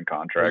expiring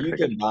contracts. You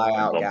can buy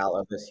out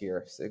Gallo this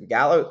year. So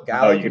Gallo.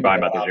 Oh, you can buy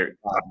him out this year.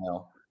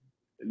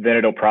 Then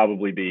it'll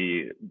probably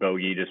be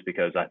Bogey just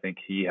because I think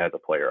he has a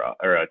player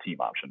or a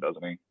team option,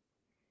 doesn't he?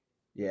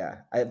 Yeah.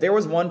 If there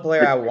was one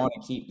player I want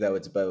to keep though,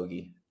 it's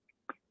Bogey.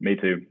 Me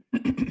too.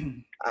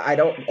 I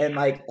don't, and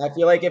I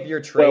feel like if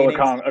you're trading,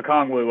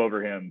 Okongwu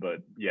over him,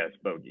 but yes,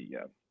 Bogey,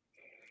 yeah.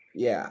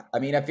 Yeah, I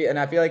mean, I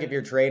feel like if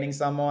you're trading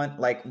someone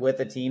with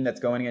a team that's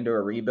going into a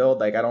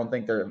rebuild, I don't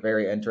think they're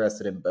very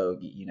interested in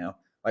Bogey.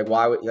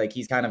 Why would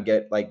he's kind of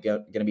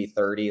going to be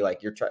 30.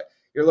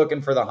 You're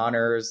looking for the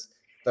Hunters,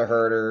 the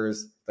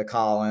Herders, the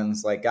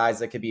Collins, guys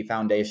that could be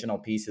foundational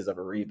pieces of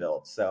a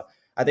rebuild. So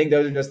I think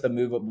those are just the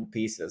movable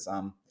pieces.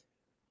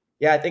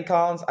 Yeah, I think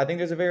Collins. I think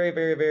there's a very,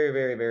 very, very,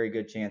 very, very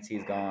good chance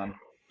he's gone.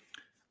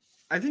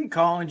 I think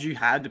Collins, you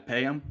had to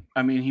pay him.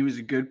 I mean, he was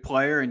a good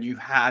player, and you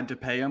had to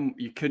pay him.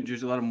 You couldn't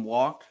just let him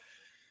walk.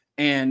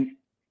 And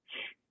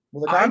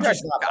the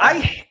contract's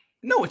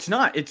no, it's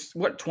not. It's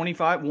what,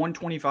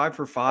 125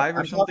 for 5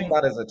 or something. I'm talking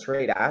about as a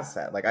trade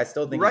asset. I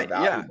still think he's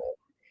valuable. Yeah,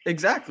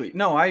 exactly.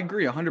 No, I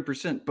agree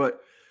 100%.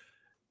 But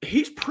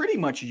he's pretty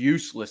much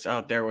useless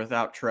out there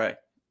without Trae.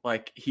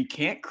 He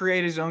can't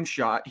create his own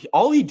shot.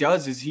 All he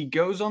does is he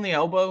goes on the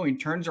elbow and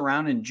turns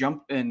around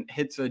and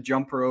hits a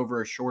jumper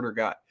over a shorter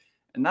guy.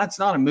 And that's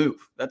not a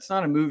move. That's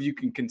not a move you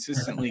can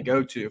consistently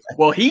go to.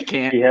 Well, he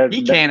can't.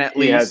 He can at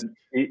least.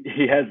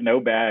 He has no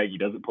bag. He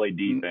doesn't play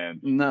defense.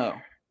 No.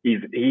 He's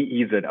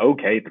an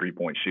okay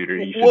 3-point shooter.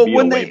 He should be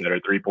a way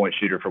better 3-point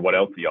shooter for what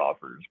else he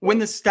offers. When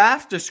the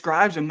staff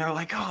describes him, they're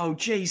like, "Oh,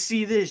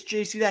 JC this,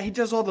 JC that. He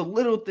does all the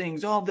little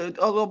things, all the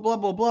blah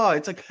blah blah."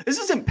 It's this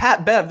isn't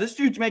Pat Bev. This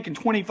dude's making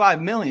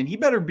 $25 million. He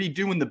better be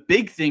doing the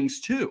big things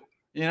too.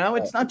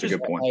 It's not just. A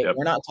good point. Hey,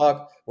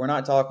 we're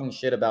not talking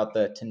shit about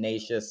the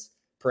tenacious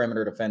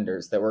perimeter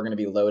defenders that we're going to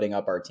be loading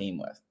up our team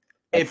with.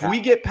 If we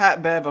get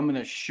Pat Bev, I'm going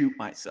to shoot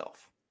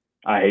myself.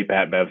 I hate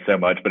Pat Bev so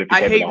much, but if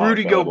I hate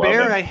Rudy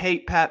Gobert, I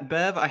hate Pat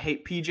Bev, I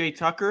hate PJ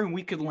Tucker, and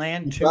we could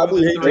land 2 of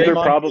the 3. Those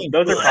are probably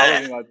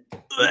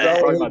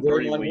my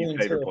 3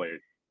 least favorite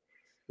players.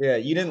 Yeah,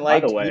 you didn't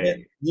like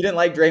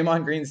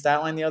Draymond Green's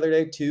stat line the other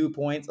day? 2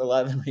 points,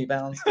 11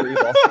 rebounds, 3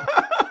 balls,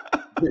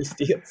 3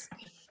 steals.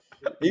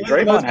 He was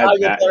the most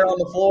valuable player on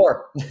the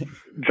floor.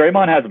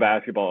 Draymond has a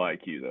basketball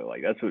IQ though.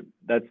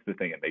 That's the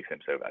thing that makes him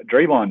so bad.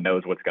 Draymond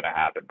knows what's going to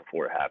happen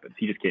before it happens.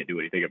 He just can't do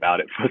anything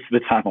about it most of the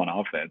time on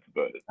offense.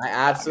 But I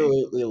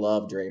absolutely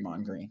love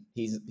Draymond Green.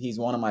 He's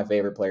one of my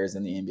favorite players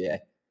in the NBA.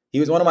 He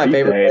was one of my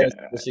favorite players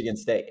at Michigan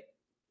State.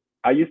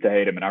 I used to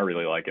hate him, and I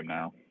really like him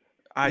now.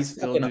 He's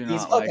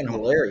fucking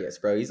hilarious,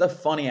 bro. He's a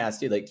funny ass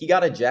dude. He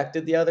got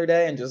ejected the other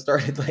day and just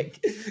started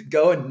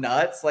going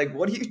nuts.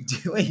 What are you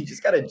doing? You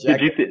just got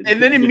ejected.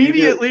 And then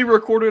immediately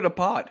recorded a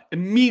pod.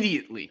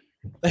 Immediately.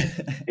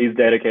 He's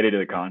dedicated to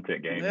the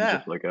content game,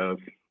 just like us.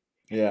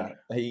 Yeah.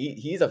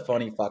 He's a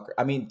funny fucker.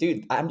 I mean,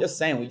 dude, I'm just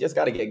saying we just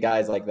got to get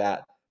guys like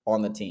that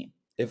on the team.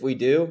 If we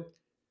do,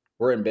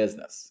 we're in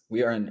business.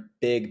 We are in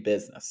big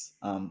business.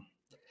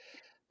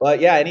 But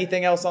yeah,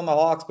 anything else on the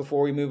Hawks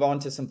before we move on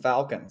to some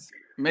Falcons?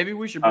 Maybe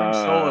we should bring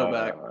Solo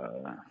back.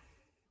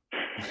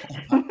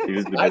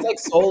 Guys like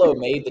Solo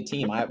made the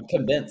team. I'm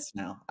convinced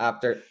now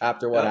after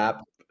what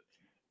happened.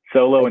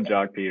 Solo and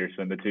Jock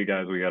Peterson, the 2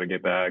 guys we got to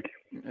get back.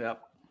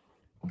 Yep.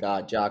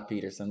 God, Jock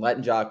Peterson.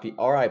 Letting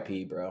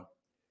R.I.P., bro.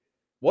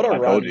 What a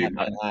run that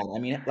man had. I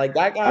mean, that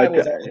guy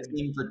was on the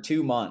team for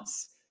 2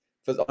 months.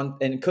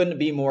 and couldn't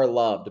be more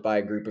loved by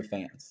a group of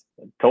fans.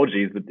 Told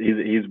you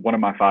he's one of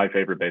my 5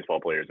 favorite baseball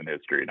players in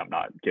history, and I'm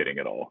not kidding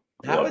at all.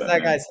 How is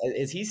that guy?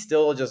 Is he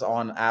still just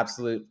on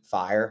absolute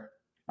fire?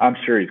 I'm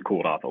sure he's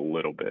cooled off a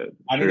little bit.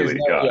 I'm looking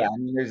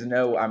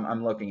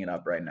it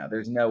up right now.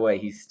 There's no way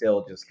he's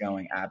still just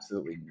going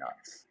absolutely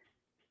nuts.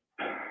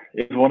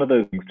 It's one of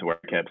those things to where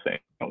I kept saying,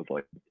 I was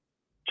like,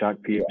 Jock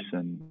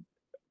Peterson.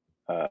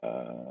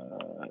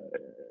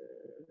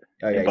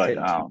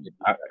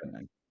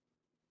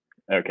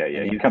 Okay,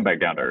 yeah, he's come back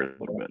down to earth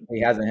a little bit.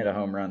 He hasn't hit a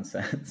home run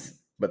since,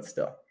 but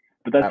still.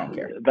 But I don't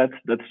care. That's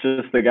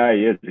just the guy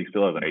he is. He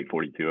still has an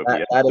 842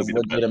 OPS. That is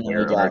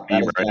legitimately Jack.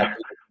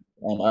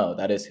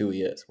 That is who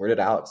he is. Where did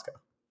Alex go?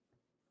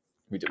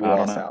 We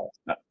lost Alex.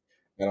 I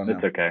don't know.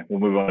 It's okay.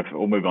 We'll move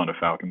on to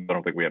Falcons. I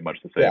don't think we have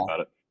much to say about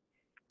it.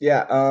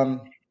 Yeah.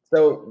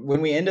 So when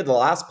we ended the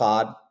last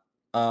pod,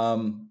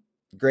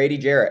 Grady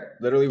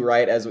Jarrett, literally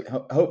right as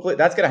hopefully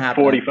that's going to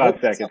happen. 45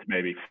 seconds,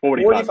 maybe.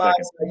 45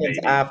 seconds maybe.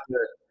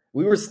 After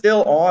we were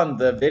still on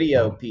the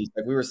video piece,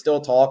 like we were still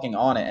talking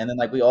on it, and then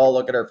like we all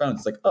look at our phones.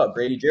 It's like, oh,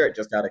 Grady Jarrett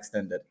just got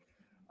extended.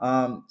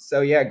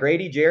 So yeah,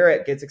 Grady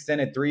Jarrett gets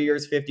extended 3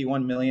 years,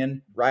 $51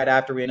 million right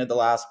after we ended the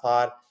last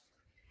pod.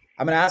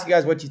 I'm going to ask you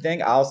guys what you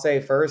think. I'll say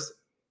first,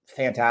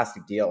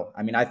 fantastic deal.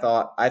 I mean, I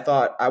thought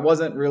I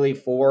wasn't really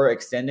for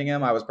extending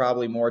him. I was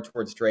probably more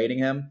towards trading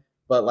him.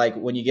 But like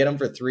when you get him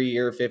for 3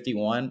 year,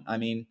 51, I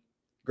mean,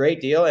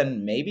 great deal.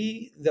 And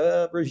maybe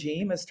the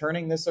regime is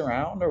turning this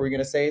around. Are we going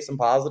to say some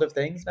positive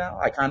things now?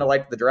 I kind of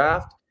like the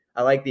draft.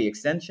 I like the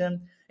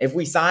extension. If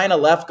we sign a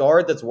left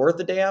guard that's worth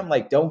a damn,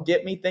 like, don't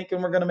get me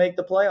thinking we're going to make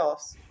the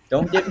playoffs.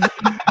 Don't get me.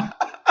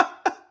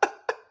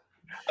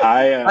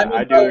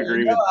 I do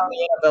agree with how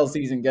the NFL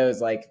season goes.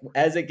 Like,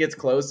 as it gets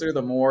closer,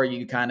 the more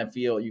you kind of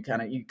feel, you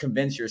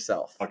convince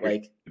yourself,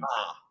 like,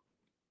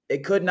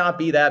 it could not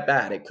be that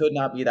bad. It could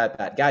not be that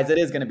bad. Guys, it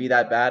is going to be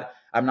that bad.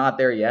 I'm not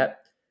there yet.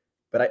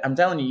 But I'm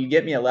telling you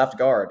get me a left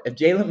guard. If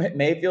Jalen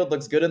Mayfield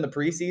looks good in the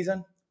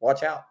preseason,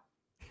 watch out.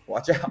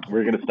 Watch out.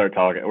 We're gonna start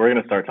talking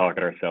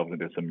ourselves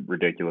into some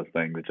ridiculous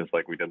things, just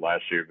like we did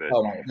last year. But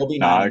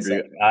I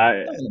agree.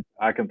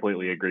 I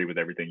completely agree with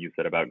everything you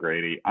said about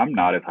Grady. I'm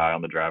not as high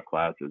on the draft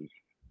class as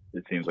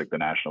it seems like the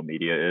national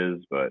media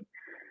is, but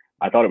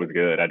I thought it was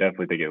good. I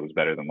definitely think it was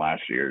better than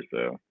last year.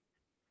 So.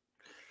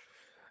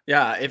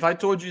 Yeah, if I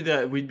told you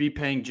that we'd be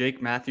paying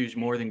Jake Matthews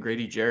more than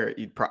Grady Jarrett,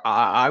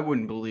 I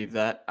wouldn't believe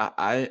that.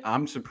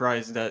 I'm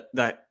surprised that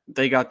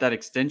they got that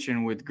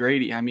extension with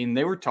Grady. I mean,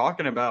 they were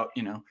talking about,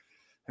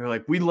 they were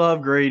like, we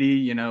love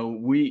Grady,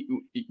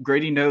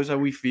 Grady knows how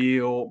we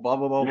feel, blah,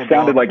 blah, blah, blah. It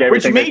sounded like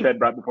everything they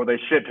said right before they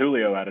shipped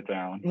Julio out of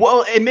town.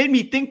 Well, it made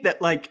me think that,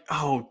 like,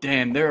 oh,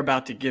 damn, they're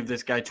about to give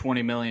this guy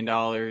 $20 million,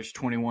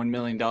 $21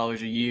 million a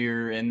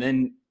year, and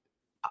then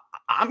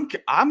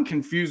I'm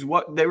confused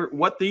what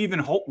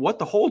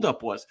the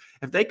holdup was.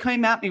 If they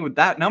came at me with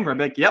that number, I'd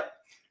be like, yep,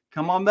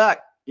 come on back.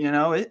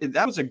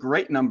 That was a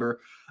great number.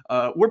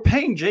 We're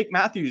paying Jake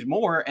Matthews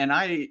more, and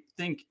I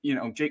think,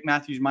 Jake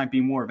Matthews might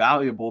be more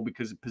valuable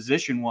because of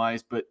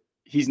position-wise, but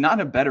he's not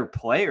a better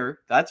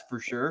player, that's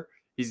for sure.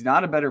 He's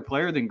not a better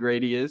player than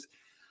Grady is.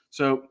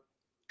 So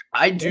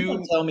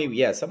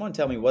Someone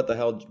tell me what the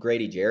hell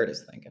Grady Jarrett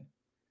is thinking.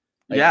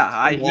 Like,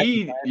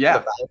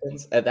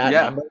 Falcons at that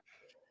number.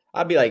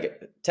 I'd be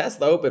like,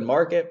 test the open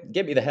market,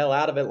 get me the hell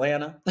out of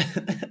Atlanta.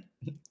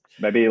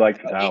 Maybe he likes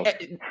the house.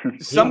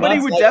 Somebody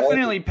would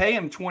definitely pay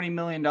him $20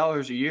 million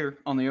a year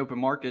on the open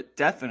market.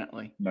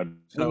 Definitely.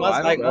 He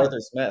must like Arthur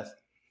Smith.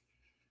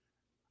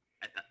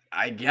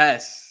 I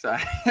guess.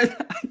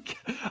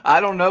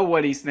 I don't know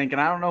what he's thinking.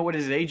 I don't know what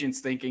his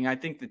agent's thinking. I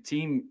think the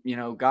team,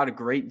 got a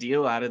great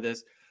deal out of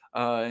this.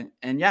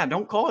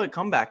 Don't call it a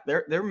comeback.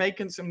 They're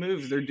making some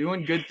moves. They're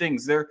doing good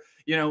things. They're,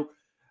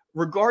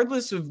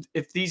 regardless of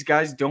if these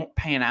guys don't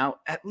pan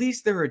out, at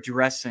least they're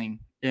addressing,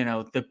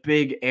 the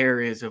big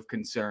areas of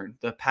concern,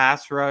 the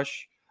pass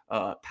rush,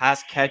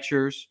 pass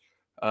catchers,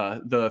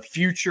 the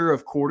future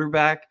of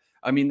quarterback.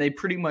 I mean, they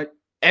pretty much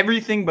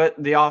everything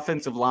but the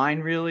offensive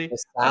line, really.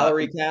 The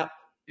salary cap.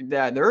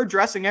 Yeah, they're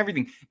addressing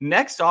everything.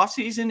 Next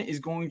offseason is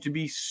going to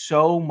be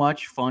so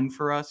much fun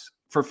for us,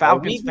 for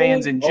Falcons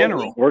fans in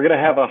general. We're going to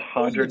have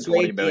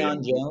 $120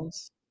 million.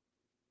 Jones?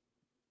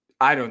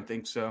 I don't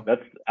think so.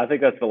 I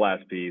think that's the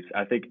last piece.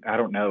 I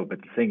don't know,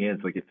 but the thing is,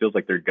 like, it feels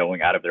like they're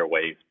going out of their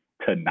way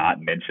to not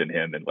mention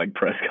him in like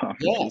press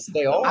conferences. Yes,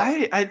 they are.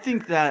 I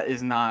think that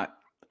is not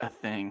a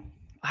thing.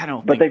 I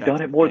don't. But they've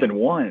done it more than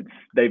once.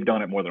 They've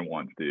done it more than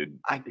once, dude.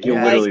 He'll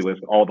literally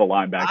list all the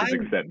linebackers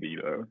except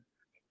Deebo.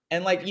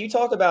 And like you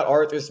talk about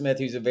Arthur Smith,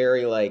 who's a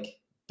very like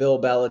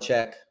Bill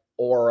Belichick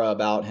aura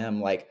about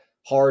him, like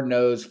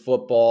hard-nosed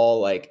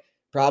football, like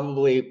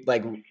probably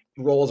like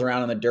rolls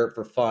around in the dirt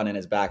for fun in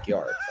his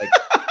backyard. Like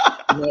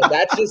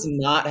that's just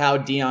not how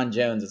Deion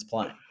Jones is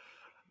playing.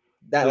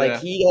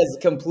 He has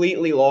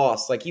completely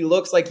lost. Like he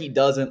looks like he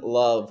doesn't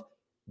love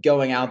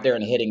going out there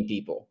and hitting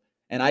people.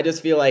 And I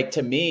just feel like,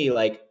 to me,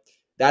 like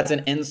that's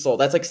an insult.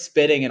 That's like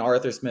spitting in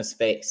Arthur Smith's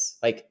face.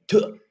 Like,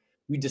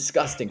 you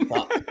disgusting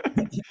fuck.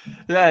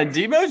 Yeah,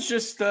 Deebo's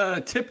just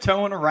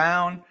tiptoeing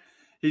around.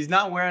 He's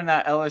not wearing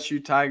that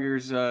LSU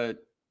Tigers That's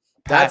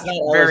patch.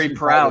 not Very LSU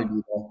proud. Tiger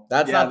Debo.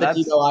 That's not the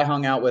Debo I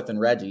hung out with in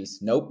Reggie's.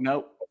 Nope.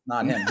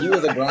 Not him. He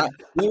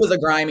was a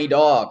grimy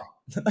dog.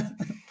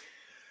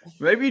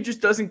 Maybe he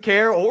just doesn't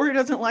care, or he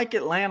doesn't like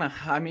Atlanta.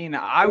 I mean,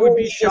 I would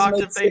be shocked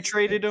if they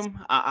traded him.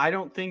 I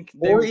don't think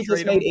they would trade him. Or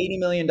he just made $80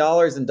 million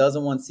and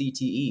doesn't want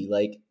CTE.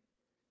 Like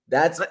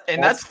that's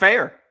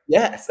fair.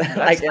 Yes,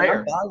 that's fair.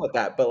 I'm fine with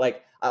that. But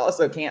like, I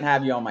also can't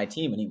have you on my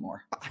team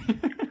anymore.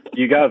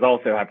 You guys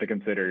also have to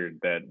consider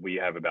that we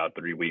have about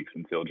 3 weeks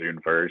until June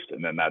 1st,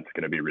 and then that's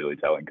going to be really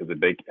telling because if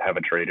they have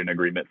a trade-in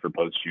agreement for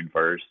post June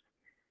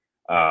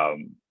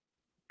 1st,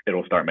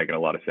 it'll start making a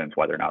lot of sense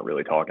why they're not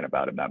really talking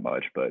about him that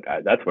much. But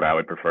that's what I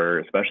would prefer,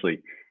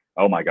 especially.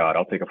 Oh my God,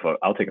 I'll take a 5th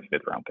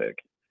round pick,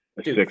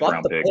 Dude, 6th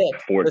round pick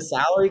for the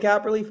salary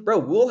cap relief, bro.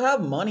 We'll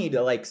have money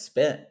to like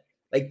spend.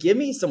 Like, give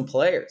me some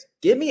players.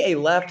 Give me a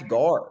left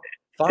guard.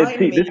 Find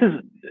me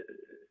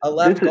a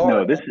left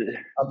guard. No,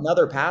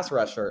 another pass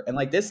rusher, and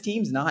like this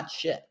team's not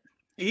shit.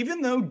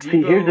 Even though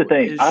Debo here's the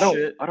thing. I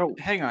don't.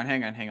 Hang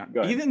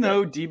on. Even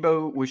though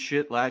Debo was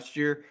shit last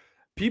year,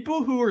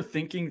 people who are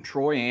thinking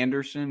Troy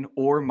Anderson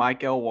or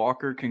Michael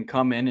Walker can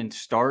come in and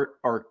start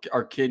are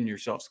kidding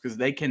yourselves because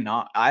they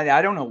cannot.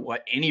 I don't know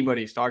what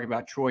anybody's talking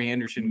about. Troy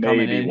Anderson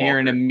coming in Walker. Here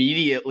and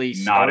immediately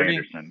starting. Not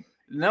Anderson.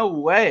 No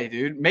way,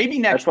 dude. Maybe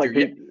next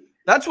year.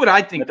 That's what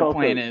I think the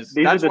plan is.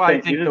 That's why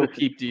I think they'll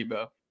keep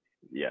Debo.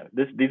 Yeah,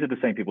 these are the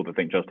same people that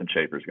think Justin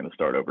Schaefer is going to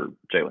start over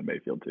Jalen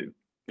Mayfield too.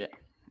 Yeah,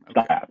 it's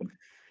not happening.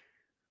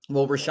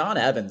 Well, Rashaan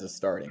Evans is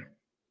starting.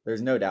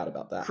 There's no doubt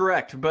about that.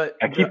 Correct, but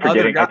I keep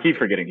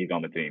forgetting he's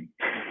on the team.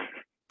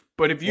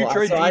 But if you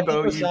trade Debo, I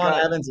think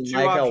Rashaan Evans and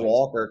Michael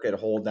Walker could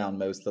hold down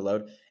most of the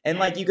load. And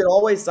like you could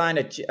always sign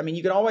a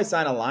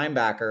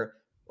linebacker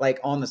like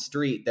on the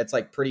street that's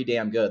like pretty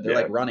damn good. They're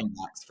like running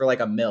backs for like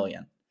 $1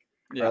 million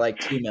or like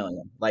 $2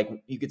 million. Like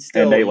you could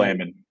still and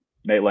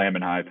Nate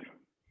Landman Hyde.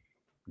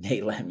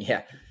 Nate Landman,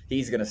 yeah,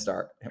 he's gonna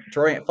start.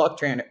 Troy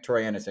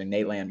Anderson,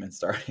 Nate Landman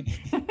starting.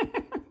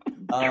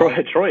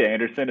 Troy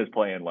Anderson is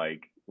playing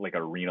like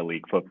arena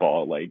league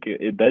football. Like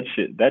that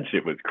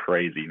shit was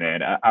crazy,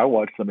 man. I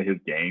watched some of his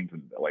games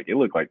and like it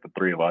looked like the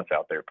three of us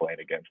out there playing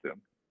against him.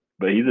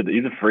 But he's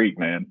a freak,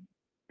 man.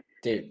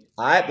 Dude,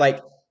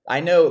 I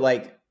know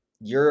like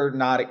you're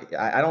not.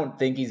 I don't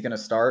think he's gonna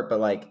start, but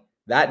like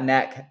that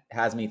neck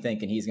has me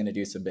thinking he's gonna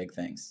do some big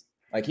things.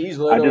 Like he's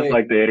literally. I just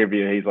like the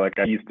interview. He's like,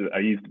 I used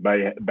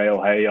to bale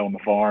hay on the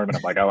farm, and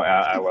I'm like,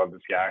 I love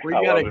this guy. We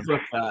gotta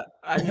clip that.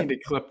 I need to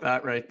clip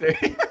that right there.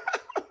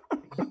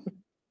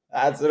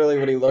 That's literally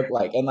what he looked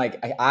like, and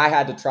like I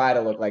had to try to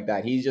look like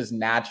that. He's just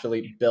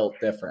naturally built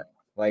different.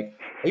 Like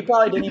he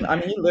probably didn't even. I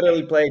mean, he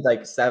literally played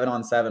like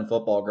 7-on-7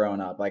 football growing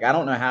up. Like I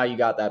don't know how you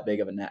got that big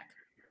of a neck.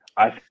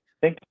 I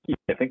think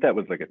that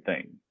was like a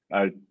thing.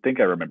 I think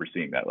I remember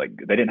seeing that. Like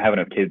they didn't have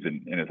enough kids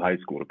in his high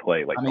school to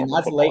play. Like I mean,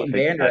 that's Leighton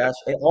Vander Esch.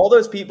 All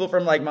those people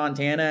from like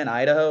Montana and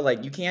Idaho.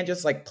 Like you can't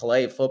just like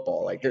play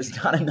football. Like there's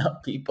not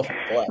enough people to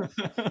play.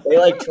 They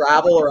like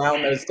travel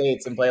around those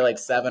states and play like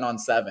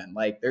 7-on-7.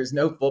 Like there's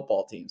no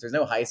football teams. There's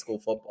no high school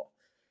football.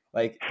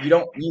 Like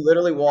you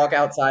literally walk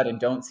outside and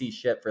don't see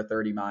shit for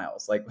 30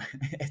 miles. Like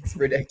it's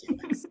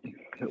ridiculous.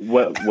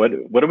 What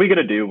are we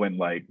gonna do when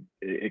like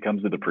it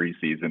comes to the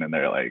preseason and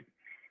they're like,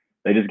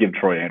 they just give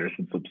Troy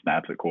Anderson some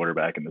snaps at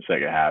quarterback in the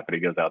second half, and he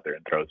goes out there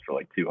and throws for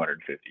like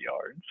 250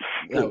 yards.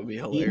 That would be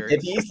hilarious.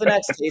 If he's the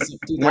next Taysom,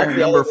 dude,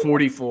 number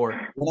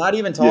 44. We're not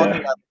even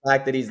talking about the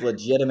fact that he's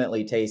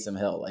legitimately Taysom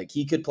Hill. Like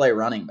he could play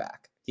running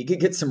back. He could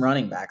get some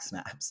running back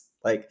snaps,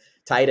 like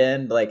tight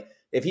end. Like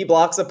if he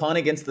blocks a punt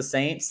against the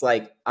Saints,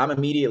 like I'm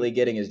immediately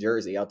getting his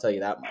jersey. I'll tell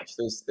you that much.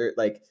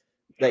 Like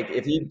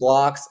if he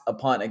blocks a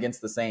punt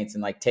against the Saints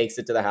and like takes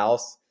it to the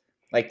house,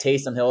 like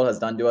Taysom Hill has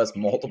done to us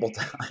multiple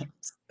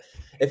times.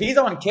 If he's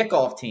on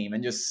kickoff team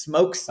and just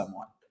smokes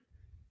someone,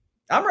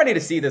 I'm ready to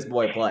see this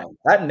boy play.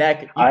 That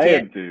neck, you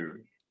can't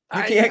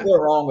go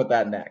wrong with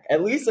that neck.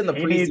 At least in the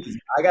preseason,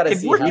 I got to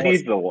see. He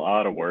needs a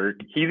lot of work.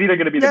 He's either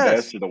going to be the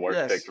best or the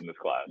worst pick from this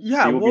class.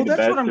 Yeah, well,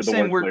 that's what I'm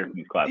saying.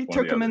 He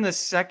took him in the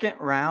second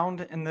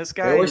round, and this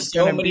guy is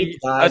going to be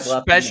a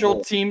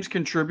special teams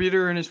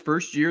contributor in his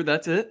first year.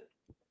 That's it.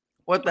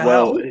 What the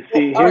hell?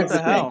 See, here's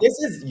the hell. This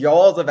is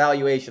y'all's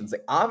evaluations.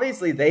 Like,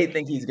 obviously, they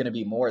think he's going to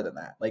be more than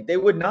that. Like, they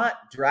would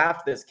not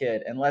draft this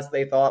kid unless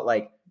they thought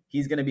like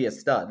he's going to be a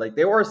stud. Like,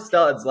 there were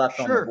studs left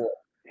on the board.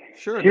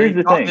 Sure. Here's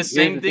the thing. The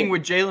same thing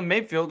with Jalen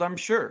Mayfield. I'm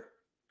sure.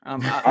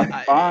 I'm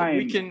fine.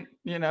 We can,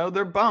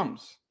 they're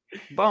bums.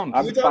 Bums.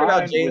 You talk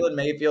about Jalen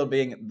Mayfield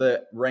being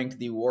ranked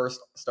the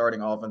worst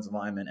starting offensive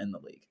lineman in the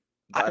league.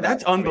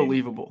 That's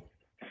unbelievable.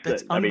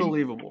 That's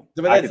unbelievable.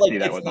 But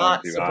it's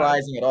not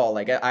surprising at all.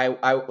 Like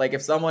I like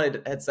if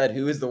someone had said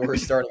who is the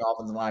worst starting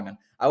offensive lineman,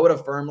 I would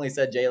have firmly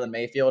said Jalen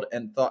Mayfield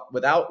and thought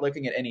without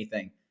looking at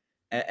anything,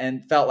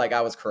 and felt like I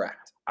was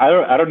correct. I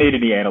don't need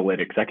any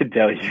analytics. I can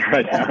tell you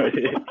right now.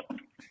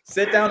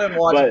 Sit down and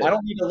watch. I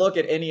don't need to look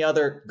at any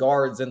other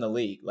guards in the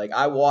league. Like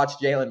I watched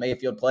Jalen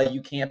Mayfield play.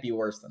 You can't be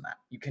worse than that.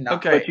 You cannot.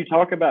 Okay. But you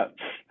talk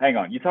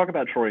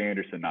about Troy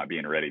Anderson not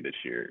being ready this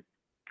year.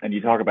 and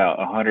you talk about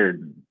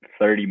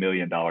 $130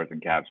 million in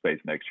cap space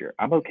next year.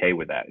 I'm okay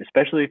with that,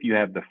 especially if you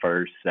have the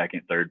first,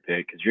 second, third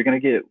pick, because you're going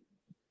to get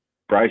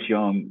Bryce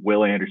Young,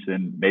 Will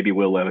Anderson, maybe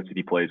Will Levis if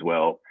he plays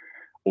well,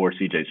 or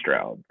CJ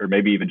Stroud, or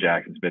maybe even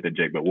Jackson Smith and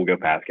Jake, but we'll go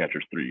pass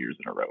catchers 3 years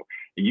in a row.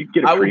 And you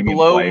get a premium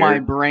player. I would blow my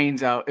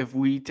brains out if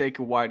we take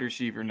a wide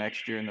receiver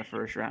next year in the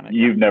first round. Again.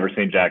 You've never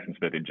seen Jackson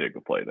Smith and Jake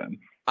play then.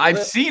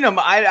 I've seen him.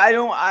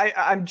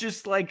 I'm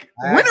just like,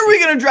 when are we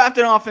going to draft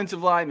an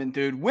offensive lineman,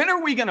 dude? When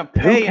are we going to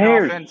pay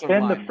an offensive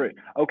lineman?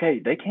 Okay,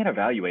 they can't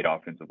evaluate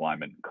offensive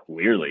linemen,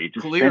 clearly.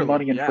 Just spend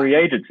money in free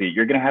agency.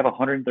 You're going to have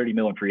 $130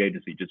 million in free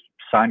agency. Just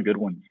sign good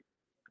ones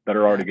that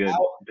are already good.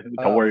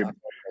 Don't worry. What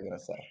was I going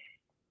to say?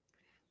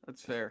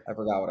 That's fair. I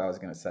forgot what I was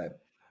going to say.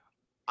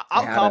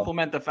 I'll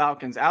compliment the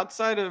Falcons.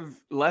 Outside of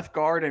left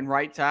guard and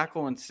right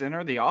tackle and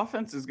center, the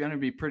offense is going to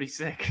be pretty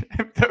sick.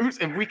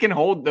 If we can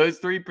hold those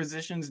three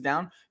positions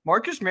down,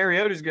 Marcus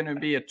Mariota is going to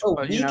be the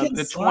 20th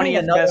best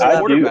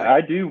quarterback.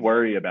 I do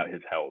worry about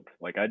his health.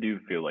 Like, I do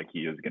feel like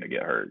he is going to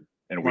get hurt.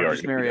 And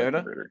Marcus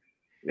Mariota?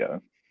 Yeah.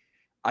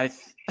 I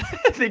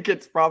think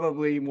it's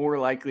probably more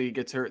likely he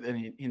gets hurt than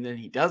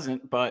he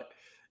doesn't, but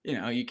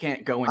you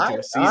can't go into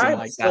a season like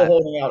that. I'm still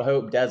holding out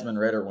hope Desmond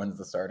Ridder wins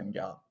the starting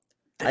job.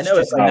 I know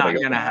it's not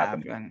going to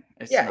happen.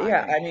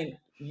 I mean,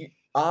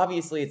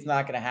 obviously it's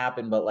not going to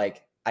happen, but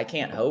like I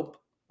can't hope.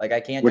 Like I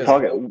can't. We're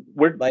talking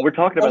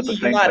about the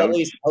same coach. At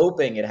least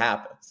hoping it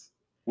happens.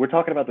 We're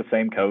talking about the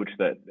same coach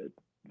that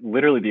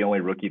literally the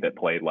only rookie that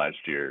played last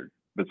year,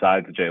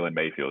 besides Jalen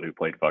Mayfield, who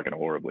played fucking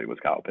horribly, was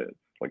Kyle Pitts.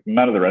 Like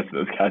none of the rest of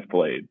those guys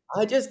played.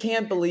 I just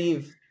can't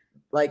believe,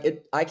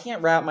 I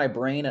can't wrap my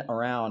brain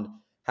around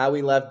how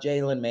we left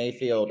Jalen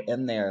Mayfield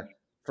in there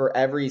for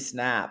every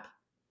snap.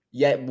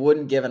 Yet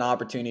wouldn't give an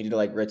opportunity to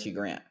like Richie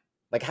Grant.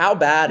 Like how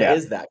bad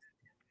is that?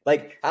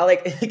 Like how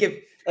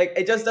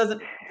it just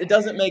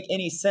doesn't make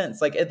any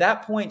sense. Like at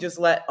that point, just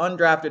let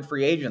undrafted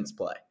free agents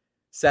play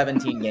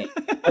 17 games.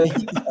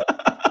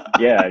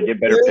 Yeah, get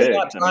better picks.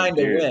 Not trying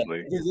to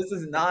win because this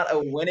is not a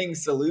winning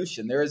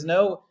solution. There is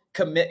no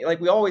commit.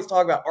 Like we always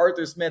talk about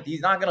Arthur Smith.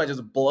 He's not going to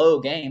just blow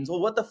games. Well,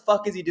 what the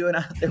fuck is he doing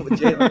out there with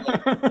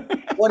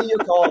Jalen? What do you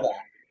call that?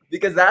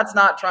 Because that's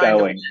not trying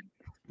to win.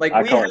 Like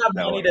we have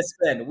money to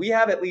spend. We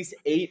have at least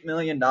 $8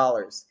 million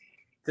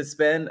to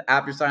spend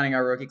after signing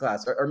our rookie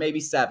class, or maybe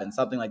 7,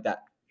 something like that.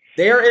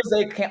 There is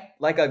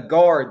a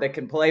guard that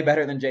can play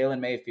better than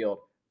Jalen Mayfield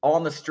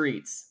on the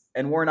streets,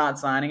 and we're not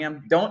signing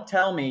him. Don't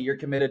tell me you're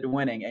committed to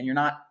winning and you're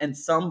not in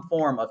some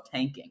form of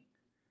tanking.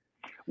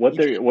 What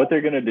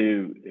they're going to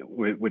do,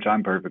 which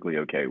I'm perfectly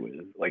okay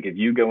with, like if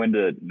you go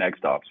into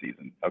next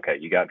offseason, okay,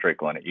 you got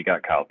Drake London, you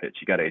got Kyle Pitts,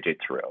 you got AJ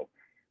Terrell.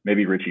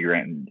 Maybe Richie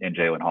Grant and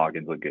Jalen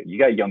Hawkins look good. You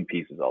got young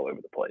pieces all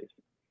over the place.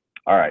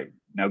 All right,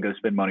 now go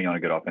spend money on a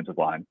good offensive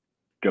line.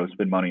 Go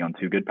spend money on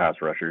 2 good pass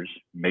rushers.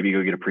 Maybe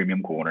go get a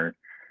premium corner.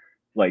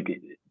 Like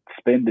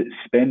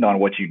spend on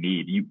what you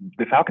need.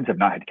 The Falcons have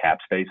not had cap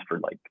space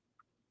for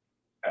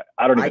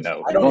I don't even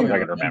know. As long as I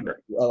can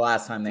remember. The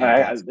last time they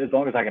had as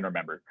long as I can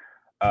remember.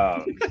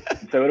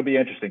 So it'll be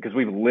interesting because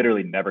we've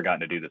literally never gotten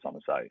to do this on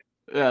the site.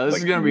 Yeah, this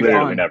is gonna be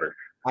fun. Never.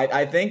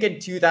 I think in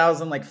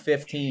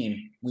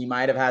 2015 we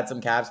might have had some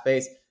cap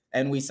space,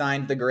 and we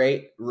signed the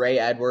great Ray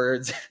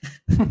Edwards.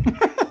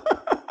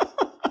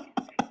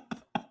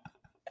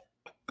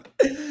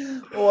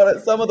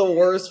 Some of the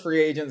worst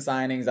free agent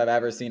signings I've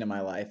ever seen in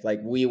my life. Like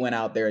we went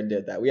out there and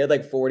did that. We had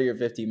like 40 or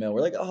 50 mil. We're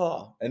like,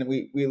 and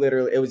we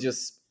literally, it was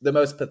just the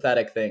most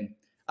pathetic thing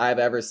I've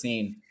ever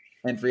seen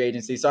in free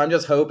agency. So I'm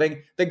just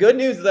hoping. The good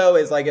news though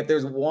is like if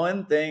there's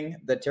one thing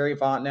that Terry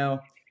Fontenot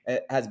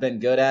has been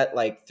good at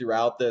like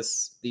throughout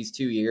these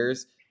 2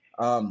 years,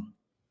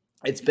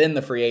 it's been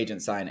the free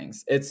agent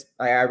signings.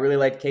 I really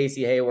like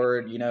Casey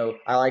Hayward.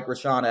 I like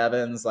Rashaan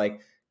Evans,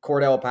 like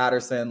Cordell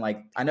Patterson.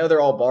 Like I know they're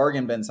all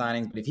bargain bin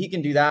signings, but if he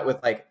can do that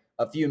with like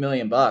a few $1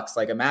 million,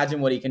 like imagine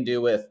what he can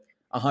do with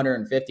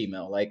 150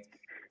 mil. Like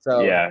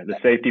so. Yeah, the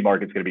safety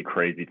market's going to be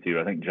crazy too.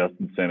 I think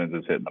Justin Simmons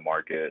is hitting the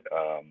market.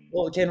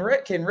 Well, can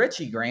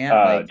Richie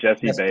Grant?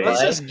 Jesse Bates.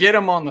 Let's just get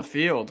him on the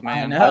field,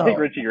 man. I think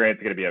Richie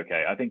Grant's going to be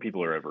okay. I think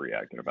people are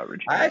overreacting about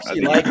Richie Grant. I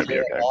actually like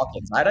Jalen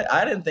Hawkins.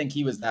 I didn't think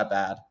he was that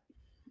bad.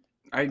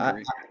 I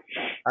agree.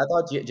 I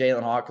thought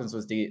Jalen Hawkins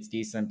was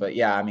decent, but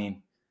yeah, I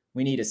mean,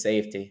 we need a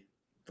safety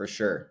for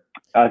sure.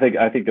 I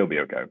think they'll be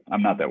okay.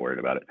 I'm not that worried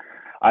about it.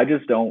 I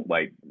just don't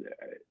like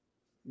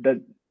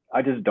that.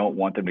 I just don't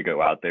want them to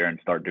go out there and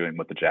start doing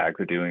what the Jags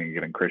are doing and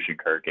giving Christian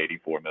Kirk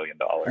 $84 million.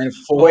 And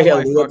Foye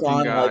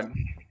Oluokun, like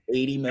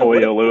 $80 million.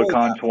 Foye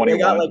Oluokun,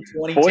 21. Like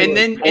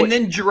 22. And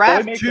then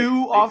draft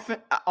 2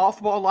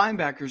 off-ball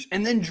linebackers.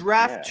 And then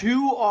draft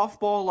 2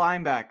 off-ball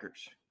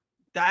linebackers.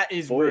 That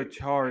is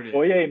retarded.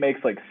 Foye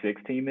makes like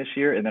 16 this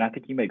year, and then I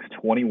think he makes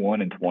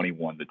 21 and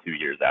 21 the 2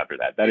 years after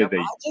that. I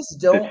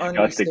just don't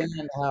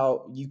understand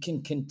how you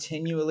can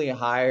continually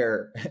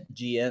hire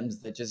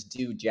GMs that just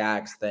do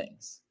Jags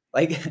things.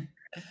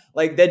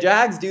 Like the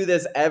Jags do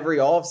this every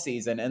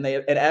offseason, and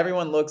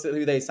everyone looks at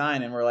who they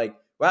sign, and we're like,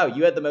 wow,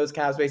 you had the most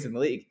cap space in the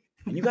league,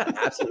 and you got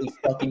absolutely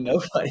fucking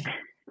nobody.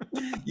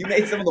 You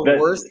made some of the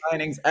worst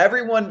signings.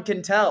 Everyone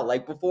can tell,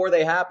 like, before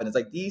they happen. It's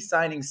like, these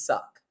signings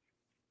suck.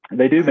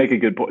 They do make a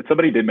good point.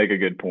 Somebody did make a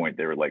good point.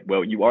 They were like,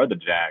 well, you are the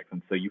Jags,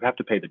 and so you have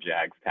to pay the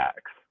Jags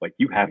tax. Like,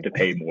 you have to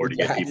pay more to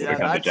get people to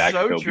come to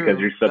Jacksonville because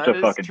you're such a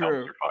fucking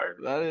dumpster fire.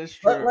 That is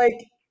true. But,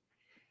 like,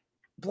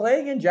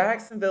 playing in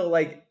Jacksonville,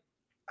 like,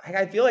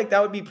 I feel like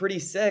that would be pretty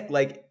sick.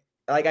 Like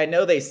I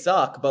know they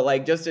suck, but,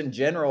 like, just in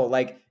general,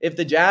 like, if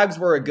the Jags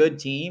were a good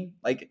team,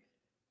 like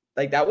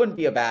that wouldn't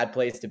be a bad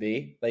place to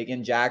be. Like,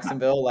 in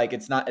Jacksonville, like,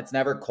 it's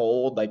never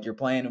cold. Like, you're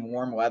playing in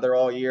warm weather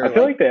all year. I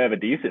feel like they have a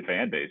decent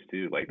fan base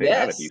too. Like, they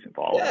have a decent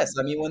following. Yes.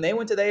 I mean, when they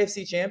went to the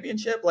AFC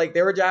Championship, like,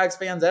 there were Jags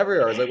fans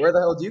everywhere. I was like, where the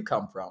hell do you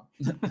come from?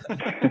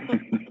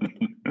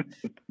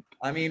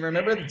 I mean,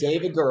 remember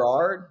David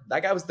Garrard?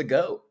 That guy was the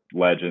GOAT.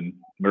 Legend.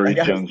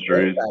 Maurice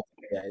Jones-Drew.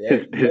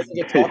 His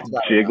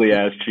jiggly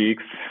ass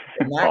cheeks.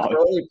 And Matt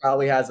Crowley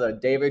probably has a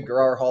David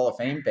Garrard Hall of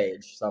Fame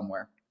page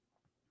somewhere.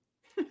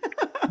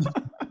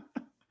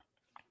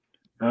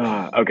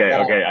 Okay.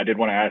 I did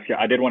want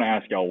to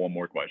ask y'all one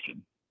more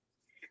question.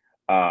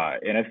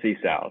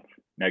 NFC South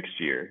next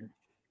year.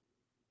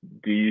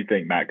 Do you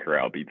think Matt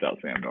Corral beats out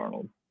Sam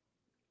Darnold?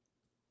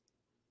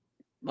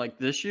 Like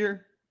this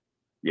year?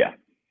 Yeah.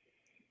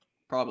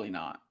 Probably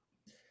not.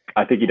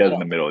 I think he does in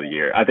the middle of the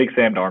year. I think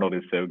Sam Darnold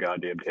is so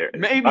goddamn terrible.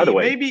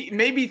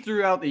 Maybe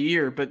throughout the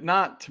year, but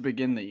not to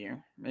begin the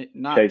year.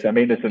 Chase, I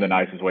mean this in the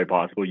nicest way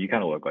possible. You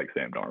kind of look like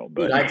Sam Darnold,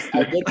 but dude,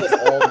 I get this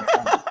all the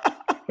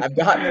time.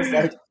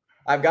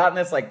 I've gotten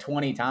this like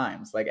 20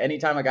 times. Like,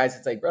 anytime a guy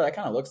says, like, bro, that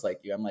kind of looks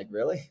like you. I'm like,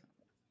 really?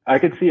 I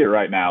can see it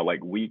right now.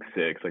 Like, week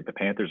 6, like, the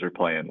Panthers are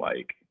playing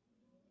like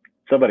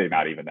somebody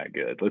not even that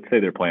good. Let's say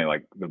they're playing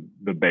like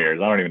the Bears.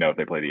 I don't even know if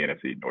they play the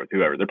NFC North,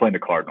 whoever. They're playing the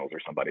Cardinals or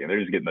somebody, and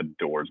they're just getting the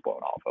doors blown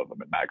off of them.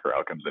 And Matt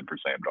Corral comes in for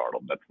Sam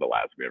Darnold. That's the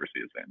last we ever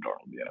see of Sam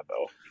Darnold in the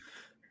NFL.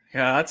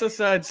 Yeah, that's a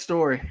sad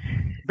story.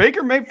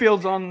 Baker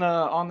Mayfield's on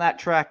that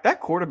track.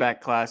 That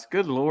quarterback class,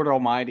 good Lord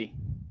Almighty.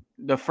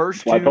 The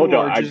first two. I told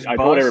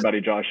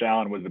everybody Josh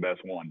Allen was the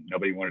best one.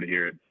 Nobody wanted to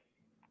hear it.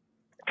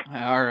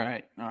 All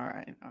right.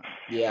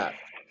 Yeah.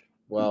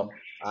 Well,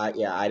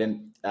 I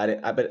didn't.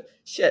 But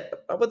shit,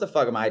 what the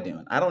fuck am I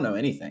doing? I don't know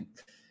anything.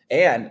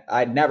 And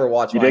I'd never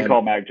watched. You did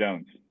call Mac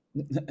Jones.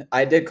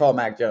 I did call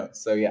Mac Jones.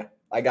 So yeah,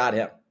 I got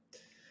him.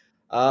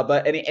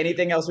 But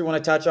anything else we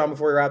want to touch on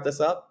before we wrap this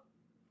up?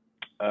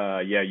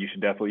 Yeah, you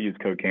should definitely use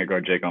code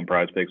Can'tGuard Jake on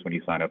PrizePicks when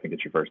you sign up and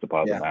get your first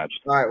deposit match.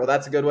 All right, well,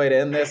 that's a good way to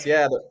end this.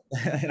 Yeah,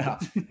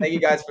 thank you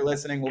guys for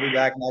listening. We'll be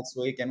back next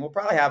week, and we'll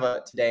probably have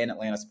a Today in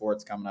Atlanta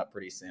Sports coming up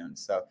pretty soon.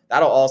 So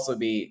those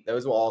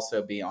will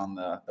also be on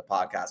the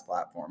podcast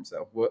platform.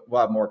 So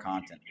we'll have more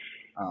content.